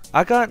quicker.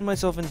 I got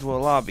myself into a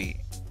lobby,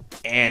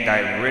 and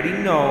I already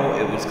know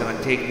it was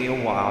gonna take me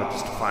a while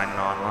just to find an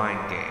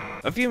online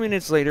game. A few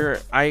minutes later,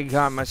 I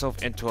got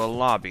myself into a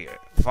lobby,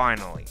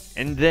 finally,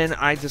 and then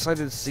I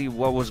decided to see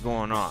what was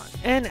going on.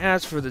 And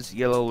as for this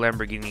yellow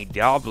Lamborghini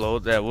Diablo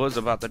that was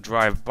about to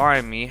drive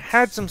by me,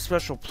 had some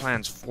special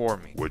plans for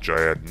me, Which I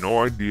had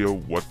no idea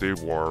what they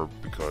were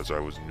because I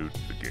was new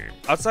to the game.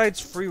 Outside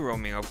free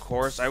roaming, of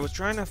course, I was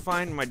trying to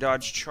find my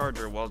Dodge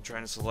Charger while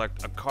trying to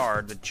select a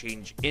car to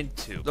change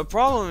into. The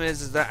problem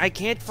is that I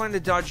can't find the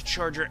Dodge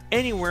Charger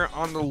anywhere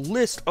on the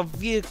list of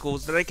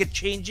vehicles that I could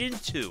change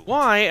into.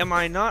 Why am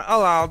I not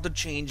allowed to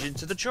change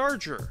into the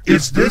Charger?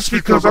 Is this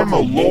because I'm a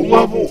low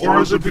level, or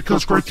is it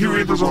because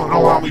Criterion doesn't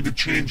allow me to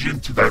change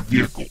into that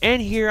vehicle?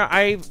 And here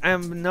I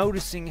am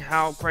noticing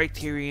how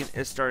Criterion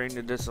is starting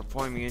to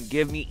disappoint me and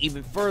give me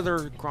even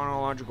further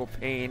chronological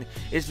pain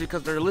is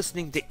because they're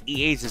listening to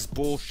EA's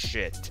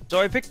bullshit. So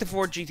I picked the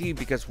Ford GT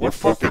because what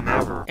fucking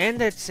ever. And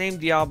that same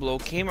Diablo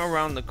came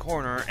around the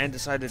corner and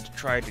decided to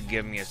try to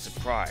give me a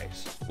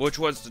surprise, which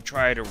was to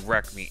try to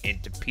wreck me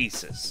into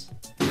pieces.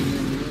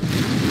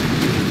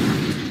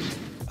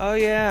 Oh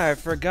yeah, I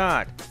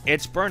forgot.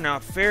 It's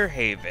Burnout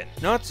Fairhaven.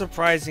 Not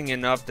surprising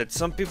enough that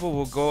some people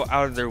will go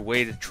out of their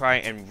way to try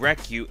and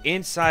wreck you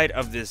inside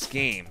of this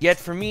game. Yet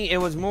for me, it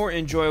was more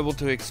enjoyable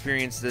to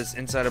experience this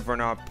inside of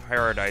Burnout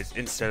Paradise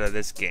instead of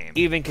this game.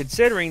 Even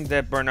considering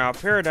that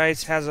Burnout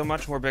Paradise has a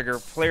much more bigger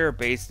player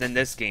base than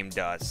this game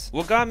does.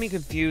 What got me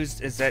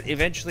confused is that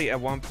eventually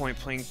at one point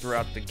playing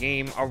throughout the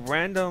game, a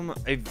random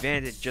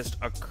event just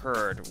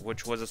occurred,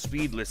 which was a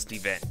speed list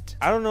event.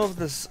 I don't know if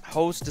this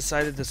host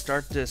decided to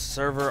start this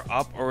server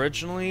up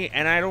originally,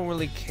 and I don't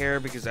really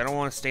care because I don't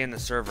want to stay in the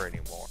server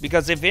anymore.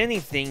 Because if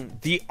anything,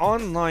 the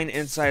online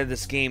inside of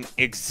this game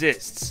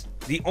exists.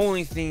 The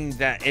only thing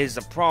that is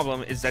a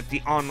problem is that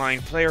the online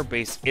player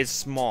base is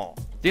small.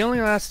 The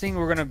only last thing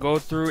we're going to go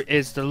through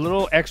is the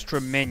little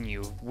extra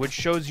menu, which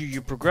shows you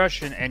your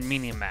progression and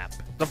minimap.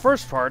 The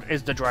first part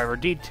is the driver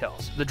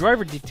details. The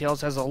driver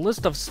details has a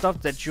list of stuff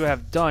that you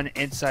have done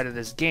inside of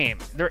this game.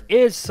 There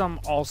is some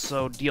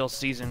also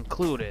DLCs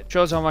included.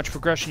 Shows how much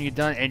progression you've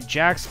done in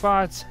jack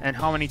spots and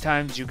how many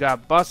times you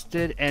got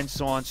busted and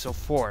so on and so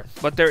forth.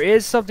 But there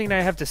is something I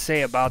have to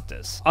say about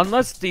this.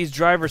 Unless these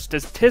driver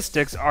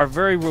statistics are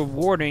very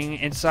rewarding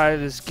inside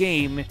of this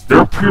game,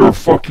 they're pure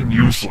fucking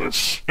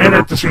useless. And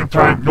at the same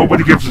time,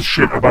 nobody gives a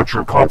shit about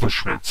your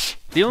accomplishments.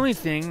 The only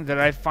thing that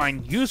I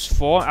find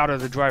useful out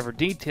of the driver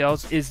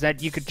details is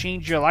that you could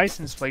change your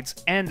license plates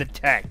and the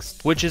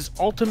text, which is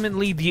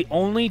ultimately the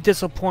only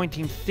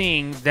disappointing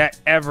thing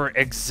that ever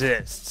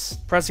exists.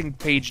 Pressing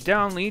page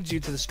down leads you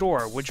to the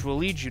store, which will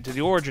lead you to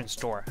the Origin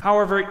store.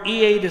 However,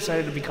 EA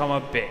decided to become a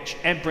bitch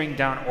and bring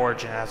down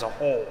Origin as a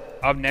whole.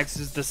 Up next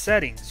is the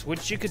settings,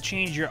 which you could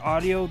change your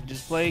audio,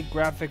 display,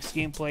 graphics,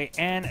 gameplay,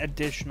 and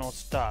additional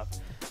stuff.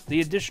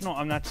 The additional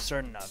I'm not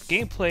certain of.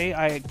 Gameplay,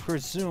 I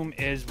presume,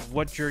 is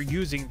what you're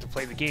using to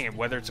play the game,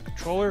 whether it's a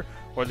controller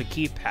or the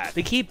keypad.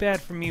 The keypad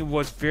for me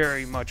was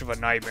very much of a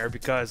nightmare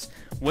because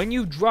when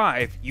you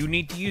drive, you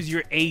need to use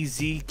your AZ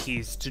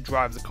keys to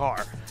drive the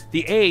car.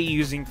 The A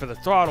using for the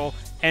throttle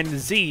and the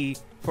Z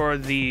for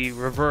the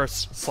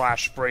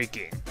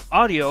reverse/braking.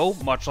 Audio,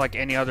 much like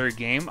any other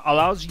game,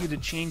 allows you to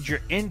change your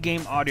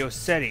in-game audio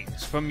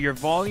settings, from your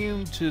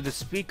volume to the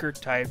speaker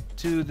type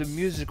to the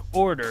music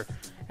order,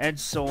 and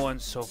so on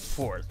and so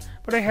forth.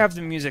 But I have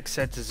the music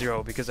set to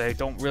 0 because I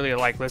don't really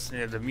like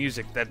listening to the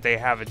music that they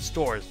have in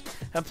stores.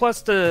 And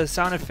plus the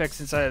sound effects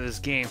inside of this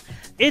game,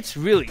 it's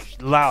really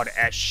loud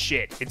as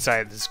shit inside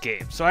of this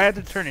game. So I had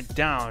to turn it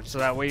down so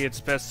that way it's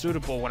best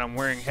suitable when I'm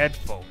wearing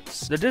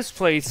headphones. The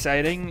display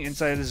setting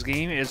inside of this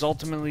game is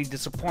ultimately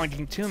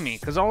disappointing to me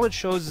because all it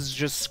shows is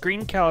just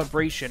screen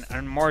calibration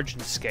and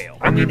margin scale.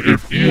 I mean,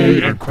 if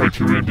EA and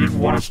Criterion didn't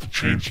want us to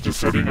change the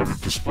setting of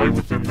the display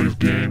within this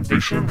game, they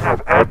shouldn't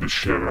have added this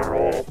shit at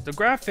all. The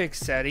graphics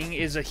setting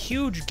is a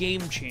huge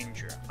game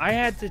changer. I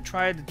had to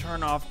try to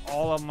turn off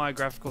all of my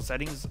graphical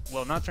settings,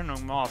 well, not turn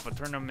them off, but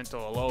turn them into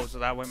a low so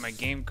that way my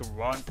game could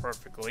run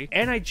perfectly.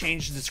 And I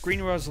changed the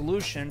screen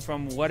resolution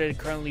from what it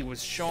currently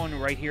was shown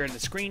right here in the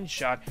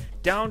screenshot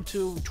down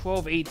to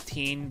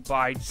 1218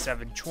 by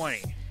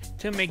 720.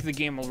 To make the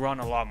game run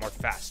a lot more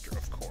faster,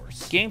 of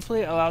course.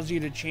 Gameplay allows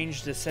you to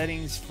change the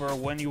settings for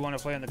when you want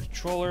to play on the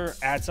controller,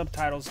 add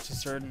subtitles to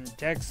certain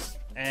texts,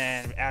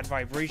 and add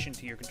vibration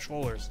to your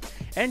controllers,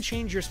 and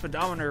change your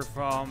speedometer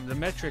from the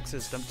metric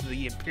system to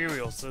the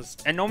imperial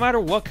system. And no matter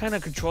what kind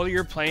of controller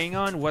you're playing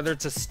on, whether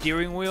it's a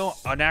steering wheel,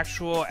 an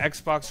actual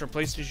Xbox or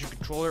PlayStation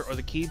controller, or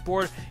the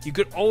keyboard, you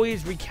could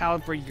always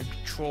recalibrate your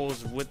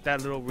controls with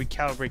that little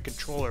recalibrate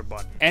controller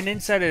button. And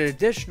inside of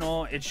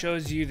additional, it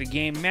shows you the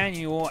game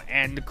manual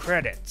and the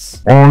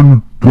credits.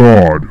 On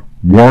God,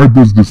 why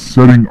does the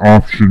setting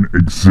option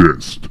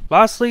exist?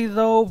 Lastly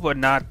though, but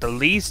not the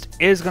least,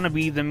 is going to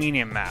be the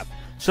minimap.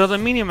 So the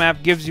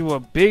minimap gives you a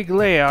big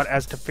layout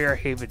as to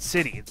Fairhaven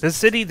City, the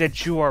city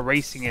that you are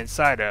racing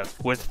inside of,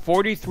 with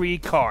 43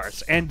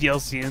 cars and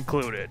DLC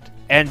included.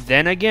 And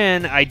then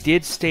again, I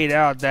did state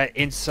out that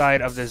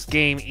inside of this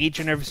game, each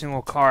and every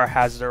single car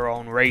has their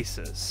own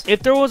races.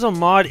 If there was a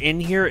mod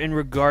in here in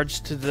regards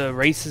to the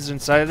races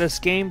inside of this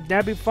game,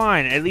 that'd be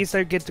fine. At least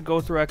I get to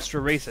go through extra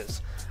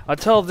races.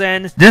 Until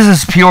then, this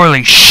is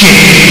purely shit.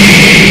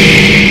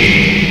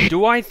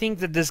 Do I think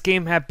that this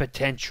game had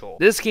potential?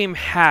 This game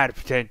had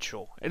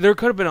potential. There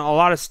could have been a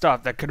lot of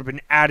stuff that could have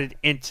been added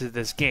into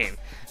this game.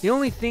 The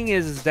only thing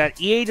is that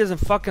EA doesn't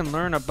fucking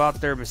learn about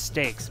their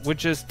mistakes,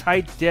 which is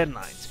tight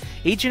deadlines.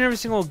 Each and every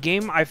single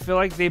game, I feel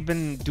like they've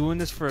been doing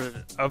this for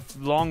a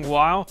long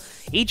while.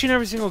 Each and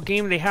every single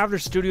game, they have their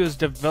studios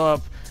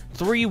develop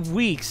 3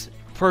 weeks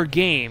per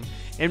game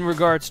in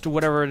regards to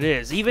whatever it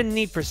is. Even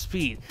Need for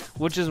Speed,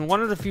 which is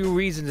one of the few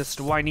reasons as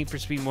to why Need for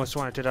Speed Most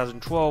Wanted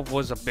 2012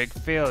 was a big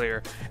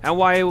failure, and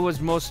why it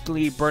was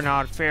mostly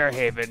Burnout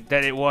Fairhaven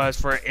that it was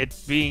for it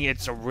being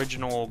its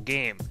original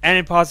game. And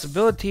in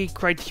possibility,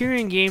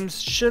 Criterion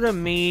Games should have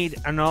made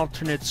an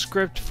alternate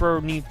script for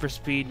Need for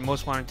Speed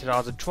Most Wanted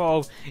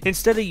 2012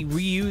 instead of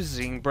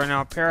reusing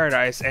Burnout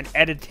Paradise and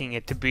editing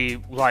it to be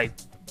like,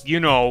 you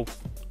know,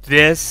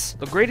 this.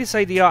 The greatest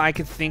idea I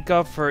can think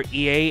of for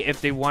EA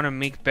if they want to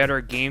make better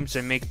games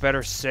and make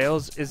better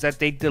sales is that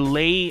they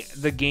delay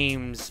the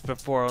games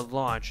before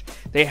launch.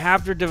 They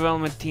have their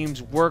development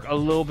teams work a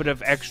little bit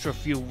of extra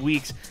few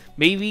weeks,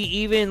 maybe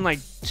even like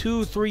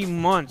 2-3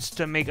 months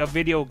to make a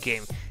video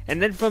game.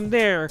 And then from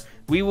there,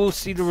 we will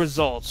see the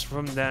results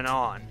from then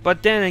on.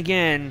 But then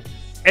again,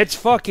 it's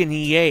fucking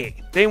EA.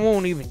 They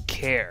won't even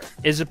care.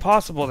 Is it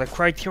possible that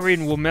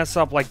Criterion will mess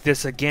up like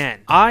this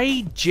again?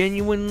 I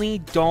genuinely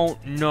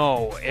don't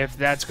know if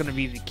that's going to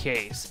be the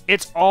case.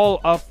 It's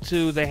all up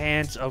to the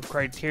hands of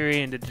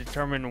Criterion to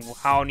determine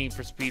how Need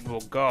for Speed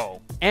will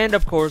go. And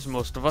of course,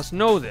 most of us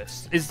know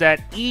this, is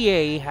that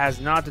EA has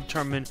not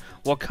determined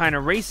what kind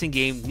of racing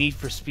game Need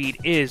for Speed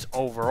is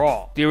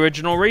overall. The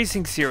original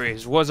racing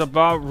series was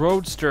about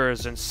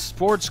roadsters and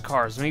sports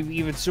cars, maybe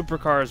even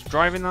supercars,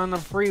 driving on the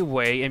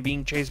freeway and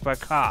being chased by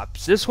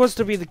cops. This was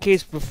to be the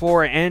case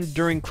before and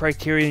during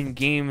Criterion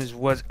Games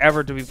was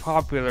ever to be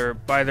popular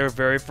by their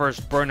very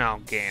first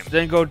Burnout game.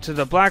 Then go to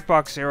the Black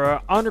Box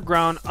era,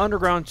 Underground,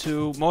 Underground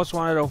 2, Most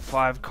Wanted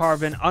 05,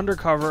 Carbon,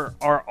 Undercover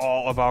are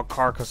all about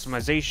car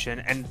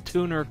customization and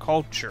tuner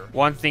culture.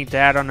 One thing to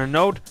add on a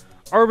note,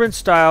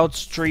 urban-styled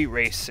street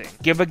racing.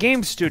 Give a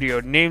game studio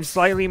named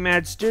Slightly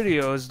Mad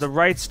Studios the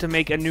rights to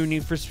make a new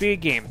Need for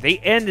Speed game. They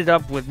ended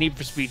up with Need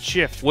for Speed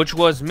Shift, which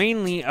was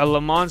mainly a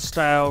Le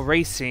Mans-style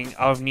racing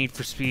of Need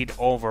for Speed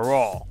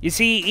overall. You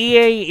see,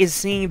 EA is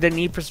seeing that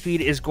Need for Speed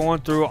is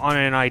going through on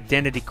an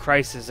identity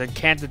crisis and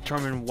can't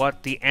determine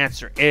what the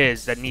answer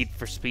is that Need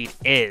for Speed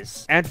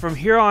is. And from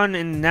here on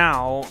and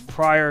now,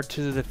 prior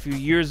to the few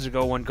years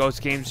ago when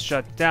Ghost Games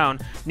shut down,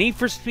 Need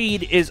for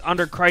Speed is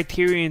under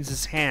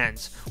Criterion's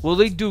hands.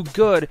 Will they do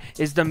good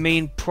is the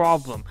main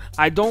problem.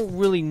 I don't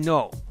really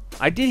know.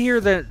 I did hear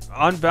that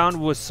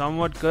Unbound was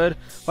somewhat good,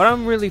 but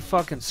I'm really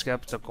fucking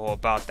skeptical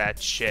about that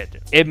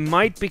shit. It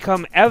might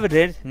become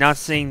evident, not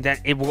saying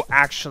that it will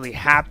actually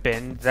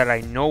happen that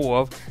I know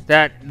of,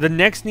 that the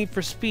next Need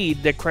for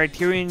Speed that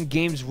Criterion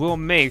Games will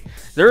make,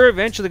 they're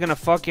eventually gonna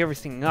fuck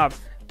everything up.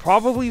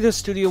 Probably the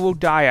studio will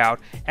die out,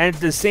 and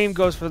the same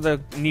goes for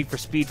the Need for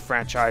Speed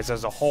franchise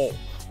as a whole.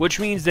 Which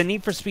means the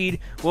Need for Speed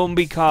will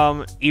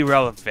become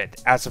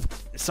irrelevant as of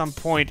some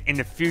point in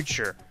the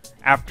future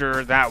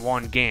after that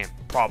one game,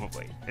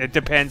 probably. It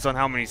depends on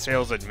how many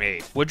sales it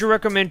made. Would you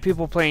recommend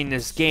people playing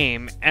this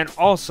game? And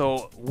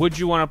also, would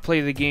you want to play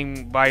the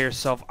game by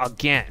yourself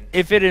again?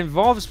 If it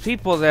involves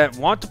people that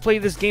want to play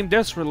this game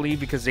desperately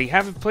because they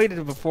haven't played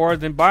it before,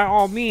 then by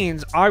all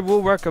means, I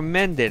will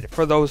recommend it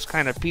for those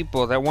kind of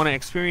people that want to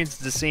experience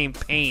the same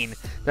pain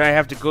that I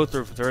have to go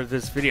through for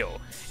this video.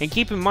 And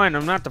keep in mind,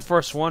 I'm not the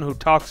first one who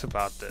talks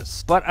about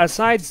this. But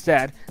aside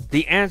that,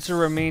 the answer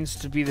remains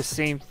to be the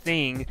same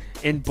thing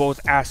in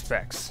both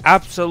aspects.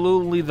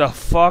 Absolutely the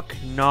fuck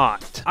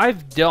not.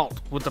 I've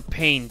dealt with the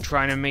pain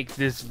trying to make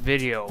this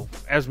video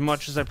as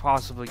much as I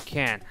possibly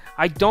can.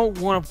 I don't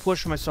want to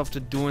push myself to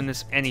doing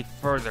this any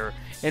further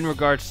in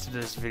regards to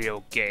this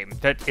video game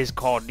that is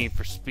called Need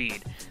for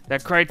Speed,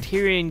 that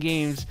Criterion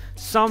Games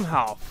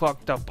somehow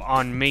fucked up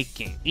on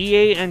making.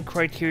 EA and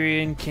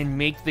Criterion can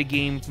make the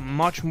game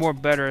much more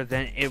better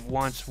than it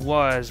once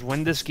was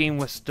when this game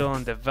was still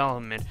in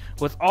development,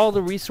 with all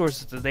the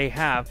resources that they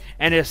have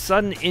and a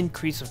sudden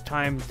increase of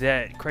time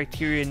that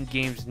Criterion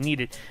Games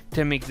needed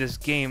to make this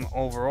game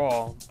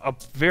overall a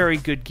very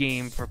good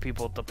game for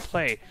people to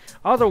play.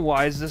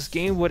 Otherwise, this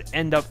game would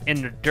end up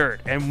in the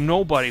dirt and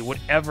nobody would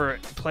ever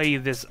play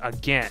this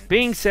again.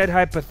 Being said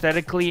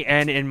hypothetically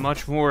and in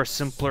much more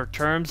simpler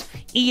terms,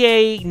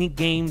 EA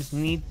games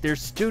need their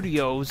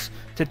studios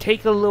to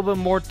take a little bit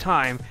more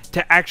time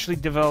to actually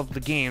develop the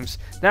games.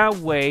 That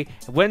way,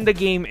 when the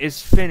game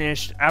is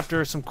finished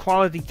after some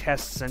quality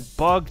tests and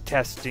bug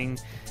testing,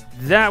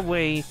 that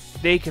way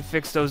they can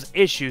fix those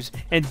issues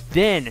and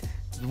then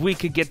we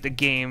could get the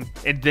game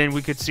and then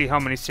we could see how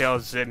many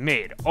sales it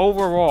made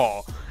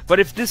overall. But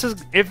if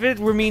it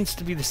remains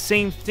to be the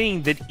same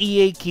thing that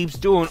EA keeps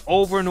doing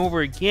over and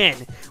over again,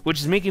 which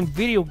is making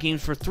video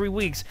games for 3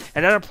 weeks,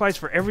 and that applies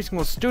for every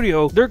single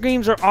studio, their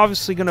games are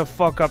obviously gonna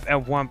fuck up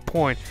at one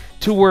point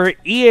to where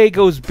EA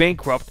goes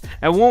bankrupt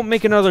and won't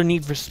make another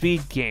Need for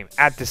Speed game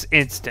at this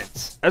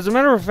instance. As a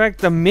matter of fact,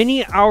 the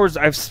many hours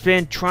I've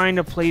spent trying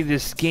to play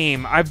this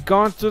game, I've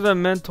gone through the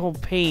mental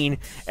pain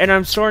and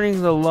I'm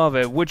starting to love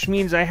it, which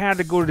means I had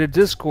to go to the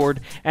Discord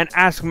and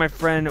ask my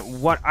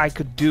friend what I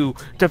could do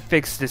to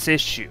fix this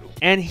issue.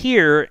 And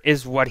here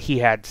is what he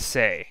had to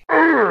say.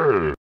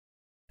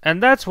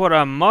 And that's what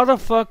I'm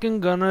motherfucking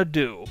gonna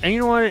do. And you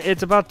know what?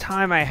 It's about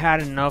time I had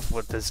enough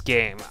with this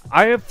game.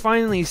 I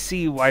finally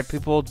see why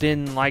people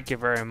didn't like it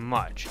very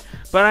much.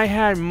 But I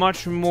had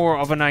much more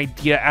of an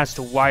idea as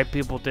to why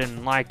people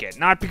didn't like it.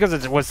 Not because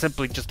it was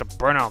simply just a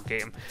Burnout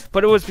game,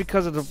 but it was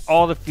because of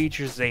all the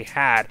features they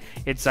had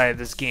inside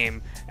this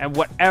game and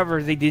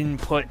whatever they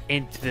didn't put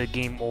into the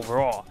game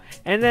overall.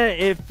 And then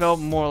it felt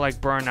more like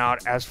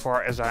Burnout as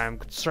far as I am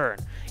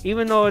concerned.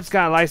 Even though it's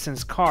got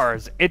licensed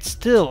cars, it's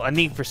still a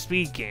Need for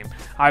Speed game.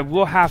 I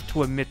will have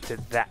to admit to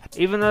that.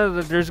 Even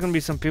though there's going to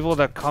be some people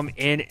that come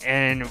in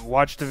and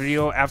watch the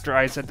video after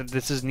I said that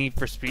this is Need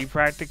for Speed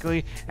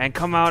practically, and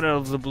come out a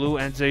of the blue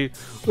and say,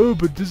 "Oh,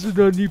 but this is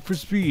not Need for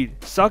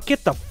Speed." Suck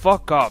it the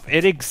fuck up.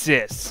 It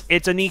exists.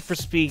 It's a Need for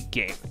Speed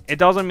game. It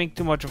doesn't make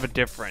too much of a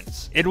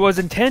difference. It was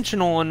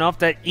intentional enough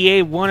that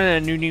EA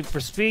wanted a new Need for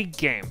Speed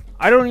game.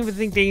 I don't even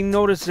think they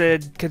noticed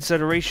the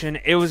consideration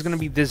it was going to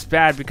be this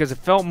bad, because it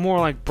felt more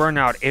like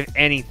Burnout, if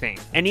anything.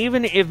 And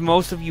even if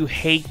most of you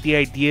hate the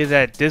idea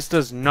that this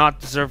does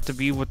not deserve to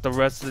be with the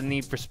rest of the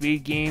Need for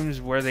Speed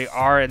games where they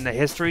are in the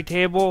history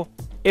table,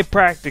 it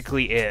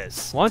practically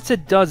is. Once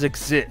it does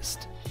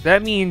exist,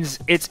 that means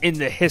it's in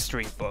the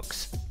history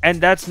books,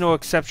 and that's no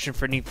exception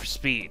for Need for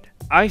Speed.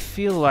 I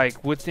feel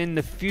like within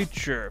the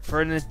future,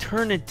 for an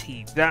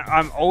eternity, that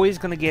I'm always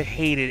going to get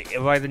hated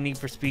by the Need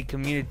for Speed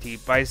community,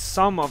 by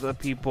some of the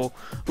people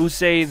who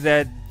say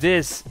that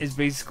this is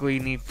basically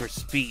Need for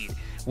Speed,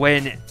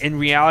 when in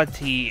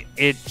reality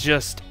it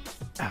just...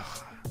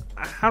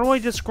 How do I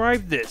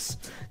describe this?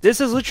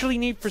 This is literally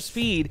Need for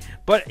Speed,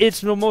 but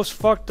it's the most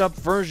fucked up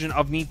version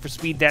of Need for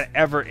Speed that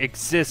ever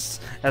exists,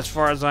 as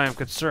far as I am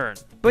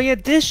concerned. But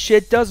yet this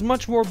shit does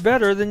much more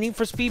better than Need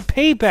for Speed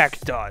Payback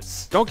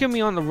does. Don't get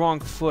me on the wrong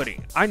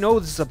footing. I know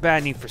this is a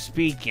bad Need for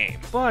Speed game,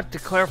 but to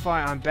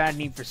clarify on bad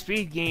Need for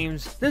Speed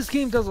games, this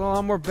game does a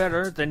lot more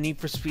better than Need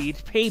for Speed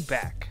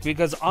Payback.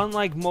 Because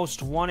unlike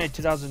Most Wanted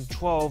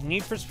 2012,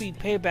 Need for Speed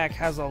Payback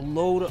has a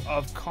load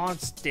of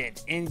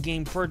constant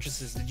in-game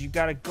purchases that you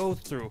gotta go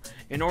through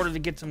in order to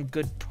get some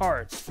good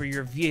parts for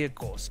your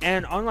vehicles.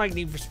 And unlike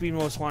Need for Speed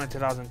Most Wanted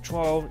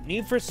 2012,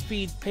 Need for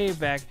Speed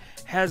Payback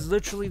has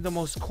literally the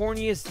most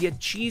corniest yet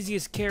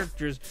cheesiest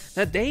characters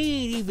that they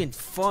ain't even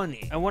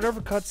funny. And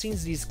whatever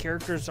cutscenes these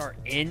characters are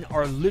in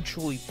are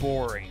literally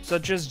boring,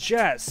 such as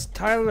Jess,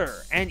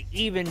 Tyler, and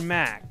even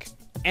Mac.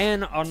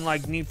 And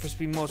unlike Need for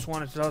Speed Most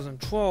Wanted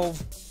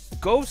 2012,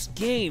 Ghost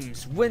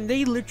Games, when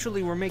they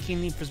literally were making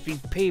Need for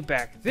Speed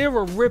Payback, they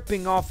were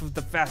ripping off of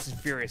the Fast and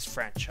Furious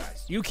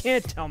franchise. You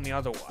can't tell me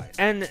otherwise.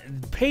 And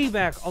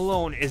Payback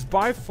alone is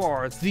by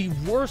far the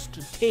worst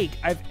take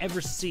I've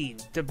ever seen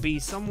to be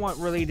somewhat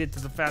related to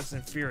the Fast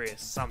and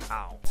Furious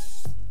somehow.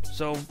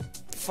 So,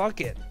 fuck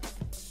it.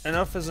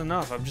 Enough is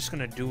enough. I'm just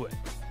gonna do it.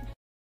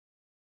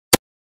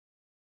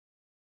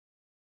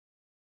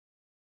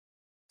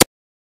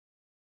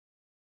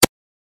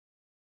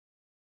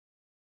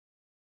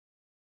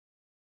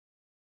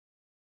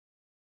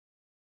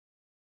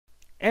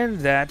 And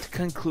that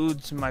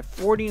concludes my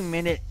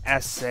 40-minute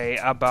essay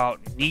about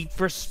Need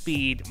for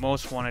Speed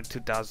Most Wanted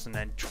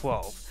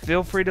 2012.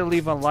 Feel free to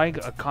leave a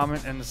like, a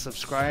comment, and a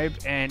subscribe,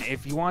 and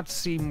if you want to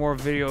see more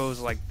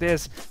videos like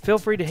this, feel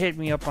free to hit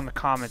me up on the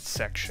comments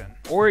section,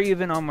 or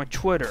even on my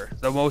Twitter,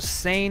 the most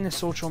sane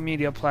social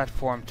media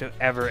platform to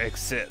ever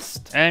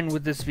exist. And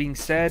with this being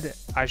said,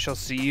 I shall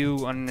see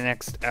you on the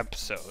next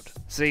episode.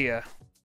 See ya.